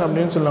 கம்பஷன்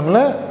அப்படின்னு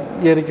சொல்லுவாங்கள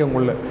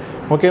எரிக்கவங்கள.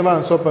 ஓகேவா?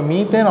 ஸோ இப்போ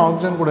மீத்தேன்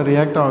ஆக்சிஜன் கூட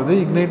ரியாக்ட் ஆகுது,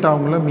 இக்னைட்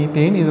ஆகுங்கள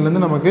மீத்தேன்.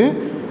 இதுலேருந்து நமக்கு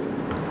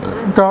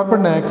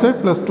carbon di oxide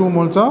plus 2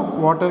 moles of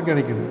water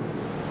கிடைக்குது.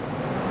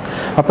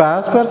 அப்போ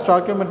ஆஸ் பர்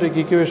ஸ்டாக்கியோமெட்ரிக்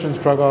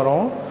ஈக்குவேஷன்ஸ்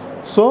பிரகாரம்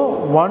ஸோ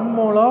 1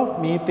 mole ஆஃப்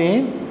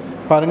மீத்தேன்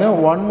பாருங்கள்,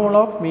 1 mole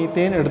ஆஃப்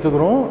மீத்தேன்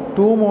எடுத்துக்கிறோம்,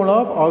 2 mole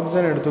ஆஃப்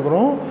ஆக்சிஜன்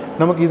எடுத்துக்கிறோம்.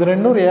 நமக்கு இது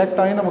ரெண்டும் ரியாக்ட்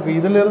ஆகி நமக்கு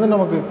இதிலேருந்து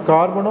நமக்கு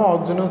கார்பனும்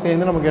ஆக்சிஜனும்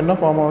சேர்ந்து நமக்கு என்ன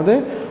ஃபார்ம் ஆகுது,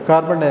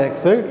 கார்பன் டை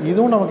ஆக்சைடு.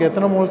 இதுவும் நமக்கு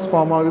எத்தனை மோல்ஸ்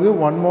ஃபார்ம் ஆகுது,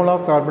 1 mole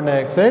of carbon di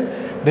oxide.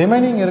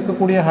 Remaining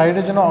இருக்கக்கூடிய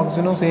ஹைட்ரஜனும்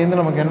ஆக்சிஜனும்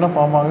சேர்ந்து நமக்கு என்ன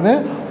ஃபார்ம் ஆகுது,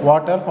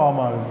 வாட்டர்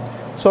ஃபார்ம் ஆகுது.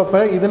 ஸோ அப்போ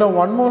இதில்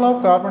 1 mole of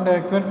carbon di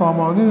oxide form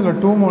ஆகுது, இதில்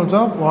 2 moles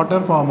ஆஃப்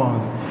வாட்டர் ஃபார்ம்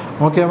ஆகுது.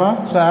 ஓகேவா?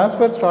 So as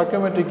per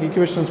stoichiometric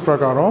equations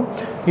பிரகாரம்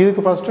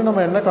இதுக்கு ஃபஸ்ட்டு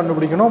நம்ம என்ன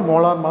கண்டுபிடிக்கணும்?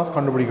 மோலார் மாஸ்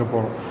கண்டுபிடிக்க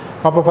போகிறோம்.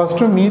 அப்போ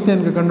ஃபஸ்ட்டு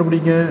மீத்தேனுக்கு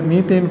கண்டுபிடிக்க.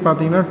 மீத்தேன்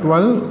பார்த்தீங்கன்னா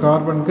 12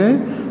 கார்பனுக்கு.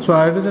 ஸோ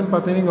ஹைட்ரஜன்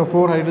பார்த்தீங்கன்னா இங்கே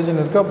 4 ஹைட்ரஜன்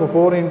இருக்குது. அப்போ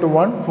 4 ×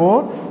 1 4.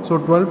 ஸோ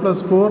 12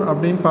 + 4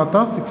 அப்படின்னு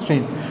பார்த்தா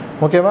 16.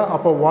 ஓகேவா?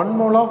 அப்போ 1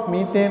 mole ஆஃப்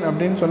மீத்தேன்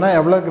அப்படின்னு சொன்னால்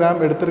எவ்வளோ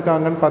கிராம்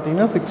எடுத்திருக்காங்கன்னு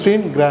பார்த்தீங்கன்னா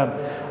 16 கிராம்.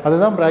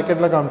 அதுதான்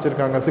ப்ராக்கெட்டில்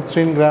காமிச்சிருக்காங்க.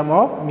 16 gram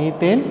of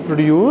methane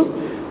produce.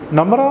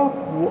 Number of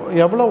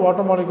எவ்வளோ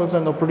வாட்டர் மாலிகூல்ஸ்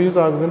அங்கே ப்ரொடியூஸ்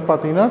ஆகுதுன்னு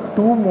பார்த்தீங்கன்னா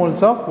 2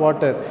 moles ஆஃப்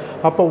வாட்டர்.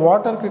 அப்போ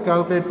வாட்டருக்கு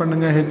கால்குலேட்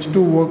பண்ணுங்கள்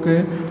H2Oக்கு.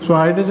 ஸோ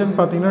ஹைட்ரஜன்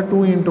பார்த்தீங்கன்னா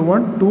 2 ×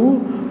 1 2.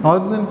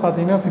 ஆக்சிஜன்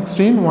பார்த்தீங்கன்னா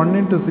 16 1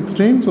 ×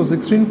 16. ஸோ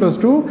 16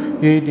 + 2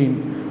 18.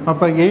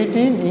 அப்போ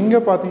 18 இங்கே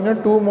பார்த்தீங்கன்னா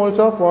 2 moles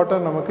ஆஃப்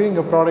வாட்டர் நமக்கு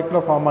இங்கே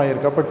ப்ராடக்ட்டில் ஃபார்ம்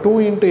ஆகிருக்கு. அப்போ 2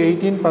 ×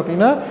 18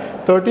 பார்த்தீங்கன்னா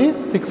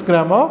 36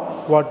 கிராம் ஆஃப்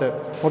வாட்டர்.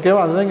 ஓகேவா?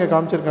 அதுதான் இங்கே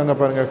காமிச்சிருக்காங்க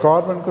பாருங்கள்.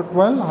 கார்பனுக்கு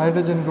 12,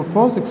 ஹைட்ரஜனுக்கு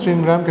 4,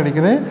 16 கிராம்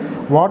கிடைக்குது.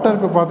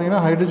 வாட்டருக்கு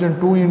பார்த்தீங்கன்னா ஹைட்ரஜன்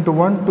 2 ×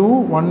 1 2,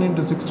 1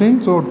 × 16.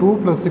 ஸோ 2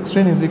 +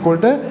 16 =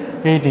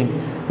 18.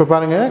 இப்போ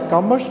பாருங்கள்,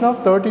 combustion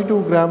of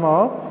 32 gram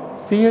of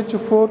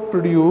CH4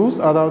 produce,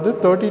 அதாவது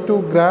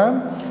 32 கிராம்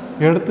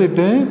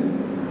எடுத்துகிட்டு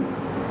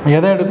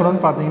எதை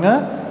எடுக்கிறோன்னு பார்த்தீங்கன்னா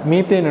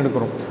மீத்தேன்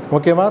எடுக்கிறோம்.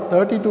 ஓகேவா?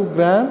 32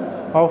 gram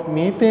of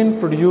methane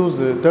produce.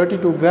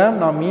 32 gram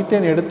நான்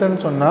மீத்தேன் எடுத்தேன்னு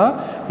சொன்னால்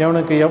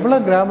எனக்கு எவ்வளோ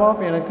கிராம்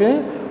ஆஃப் எனக்கு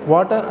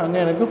வாட்டர் அங்கே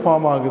எனக்கு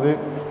ஃபார்ம் ஆகுது.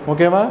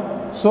 ஓகேவா?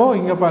 ஸோ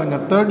இங்கே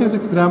பாருங்கள்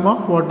 36 கிராம்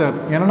ஆஃப் வாட்டர்.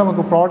 ஏன்னா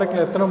நமக்கு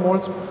ப்ராடக்ட்டில் எத்தனை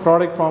மோல்ஸ்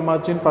ப்ராடக்ட் ஃபார்ம்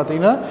ஆச்சுன்னு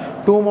பார்த்தீங்கன்னா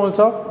 2 moles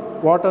ஆஃப்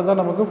வாட்டர்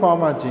தான் நமக்கு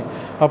ஃபார்ம் ஆச்சு.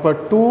 அப்போ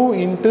 2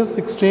 ×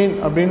 16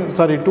 அப்படின்னு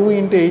 2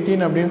 ×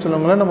 18 அப்படின்னு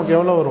சொல்லுவாங்களே, நமக்கு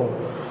எவ்வளோ வரும்?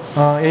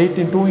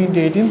 2 ×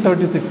 18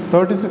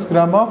 36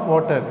 gram of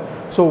water.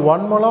 So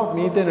 1 mole of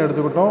methane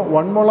எடுத்துக்கிட்டோம்.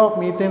 1 mole ஆஃப்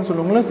மீத்தேன்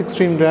சொல்லுங்களேன்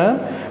 16 கிராம்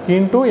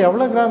இன்ட்டு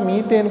எவ்வளோ கிராம்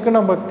மீத்தேனுக்கு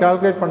நம்ம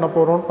கால்குலேட் பண்ண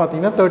போகிறோம்னு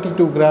பார்த்தீங்கன்னா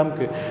 32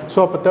 கிராமுக்கு. ஸோ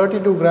அப்போ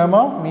 32 gram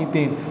of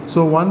methane. So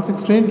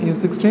 116 is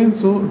 16.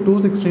 So 2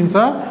 16s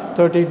are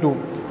 32.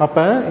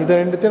 அப்போ இதை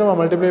ரெண்டுத்தையும் நம்ம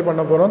மல்டிப்ளை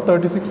பண்ண போகிறோம்.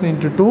 36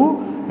 × 2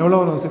 எவ்வளோ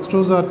வரும்? 6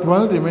 2s are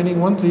 12, remaining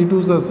 1 3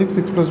 2s are 6,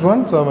 6 +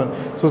 1 7.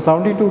 So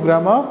 72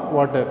 gram of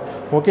water.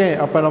 Okay,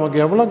 அப்போ நமக்கு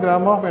எவ்வளோ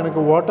கிராம் ஆஃப்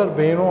எனக்கு வாட்டர்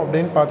வேணும்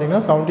அப்படின்னு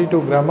பார்த்தீங்கன்னா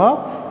 72 கிராம்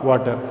ஆஃப்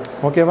வாட்டர்.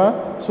 ஓகேவா?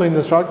 ஸோ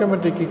இந்த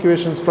ஸ்டாக்கியோமெட்ரிக்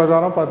ஈக்குவேஷன்ஸ்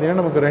பிரகாரம்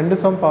பார்த்தீங்கன்னா நமக்கு 2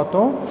 சம்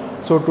பார்த்தோம்.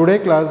 So today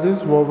class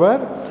is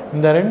over.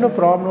 இந்த 2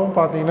 ப்ராப்ளமும்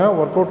பார்த்தீங்கன்னா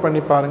ஒர்க் அவுட்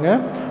பண்ணி பாருங்கள்.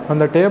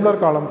 அந்த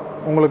டேபிளர் காலம்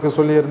உங்களுக்கு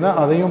சொல்லியிருந்தேன்,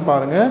 அதையும்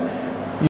பாருங்கள்.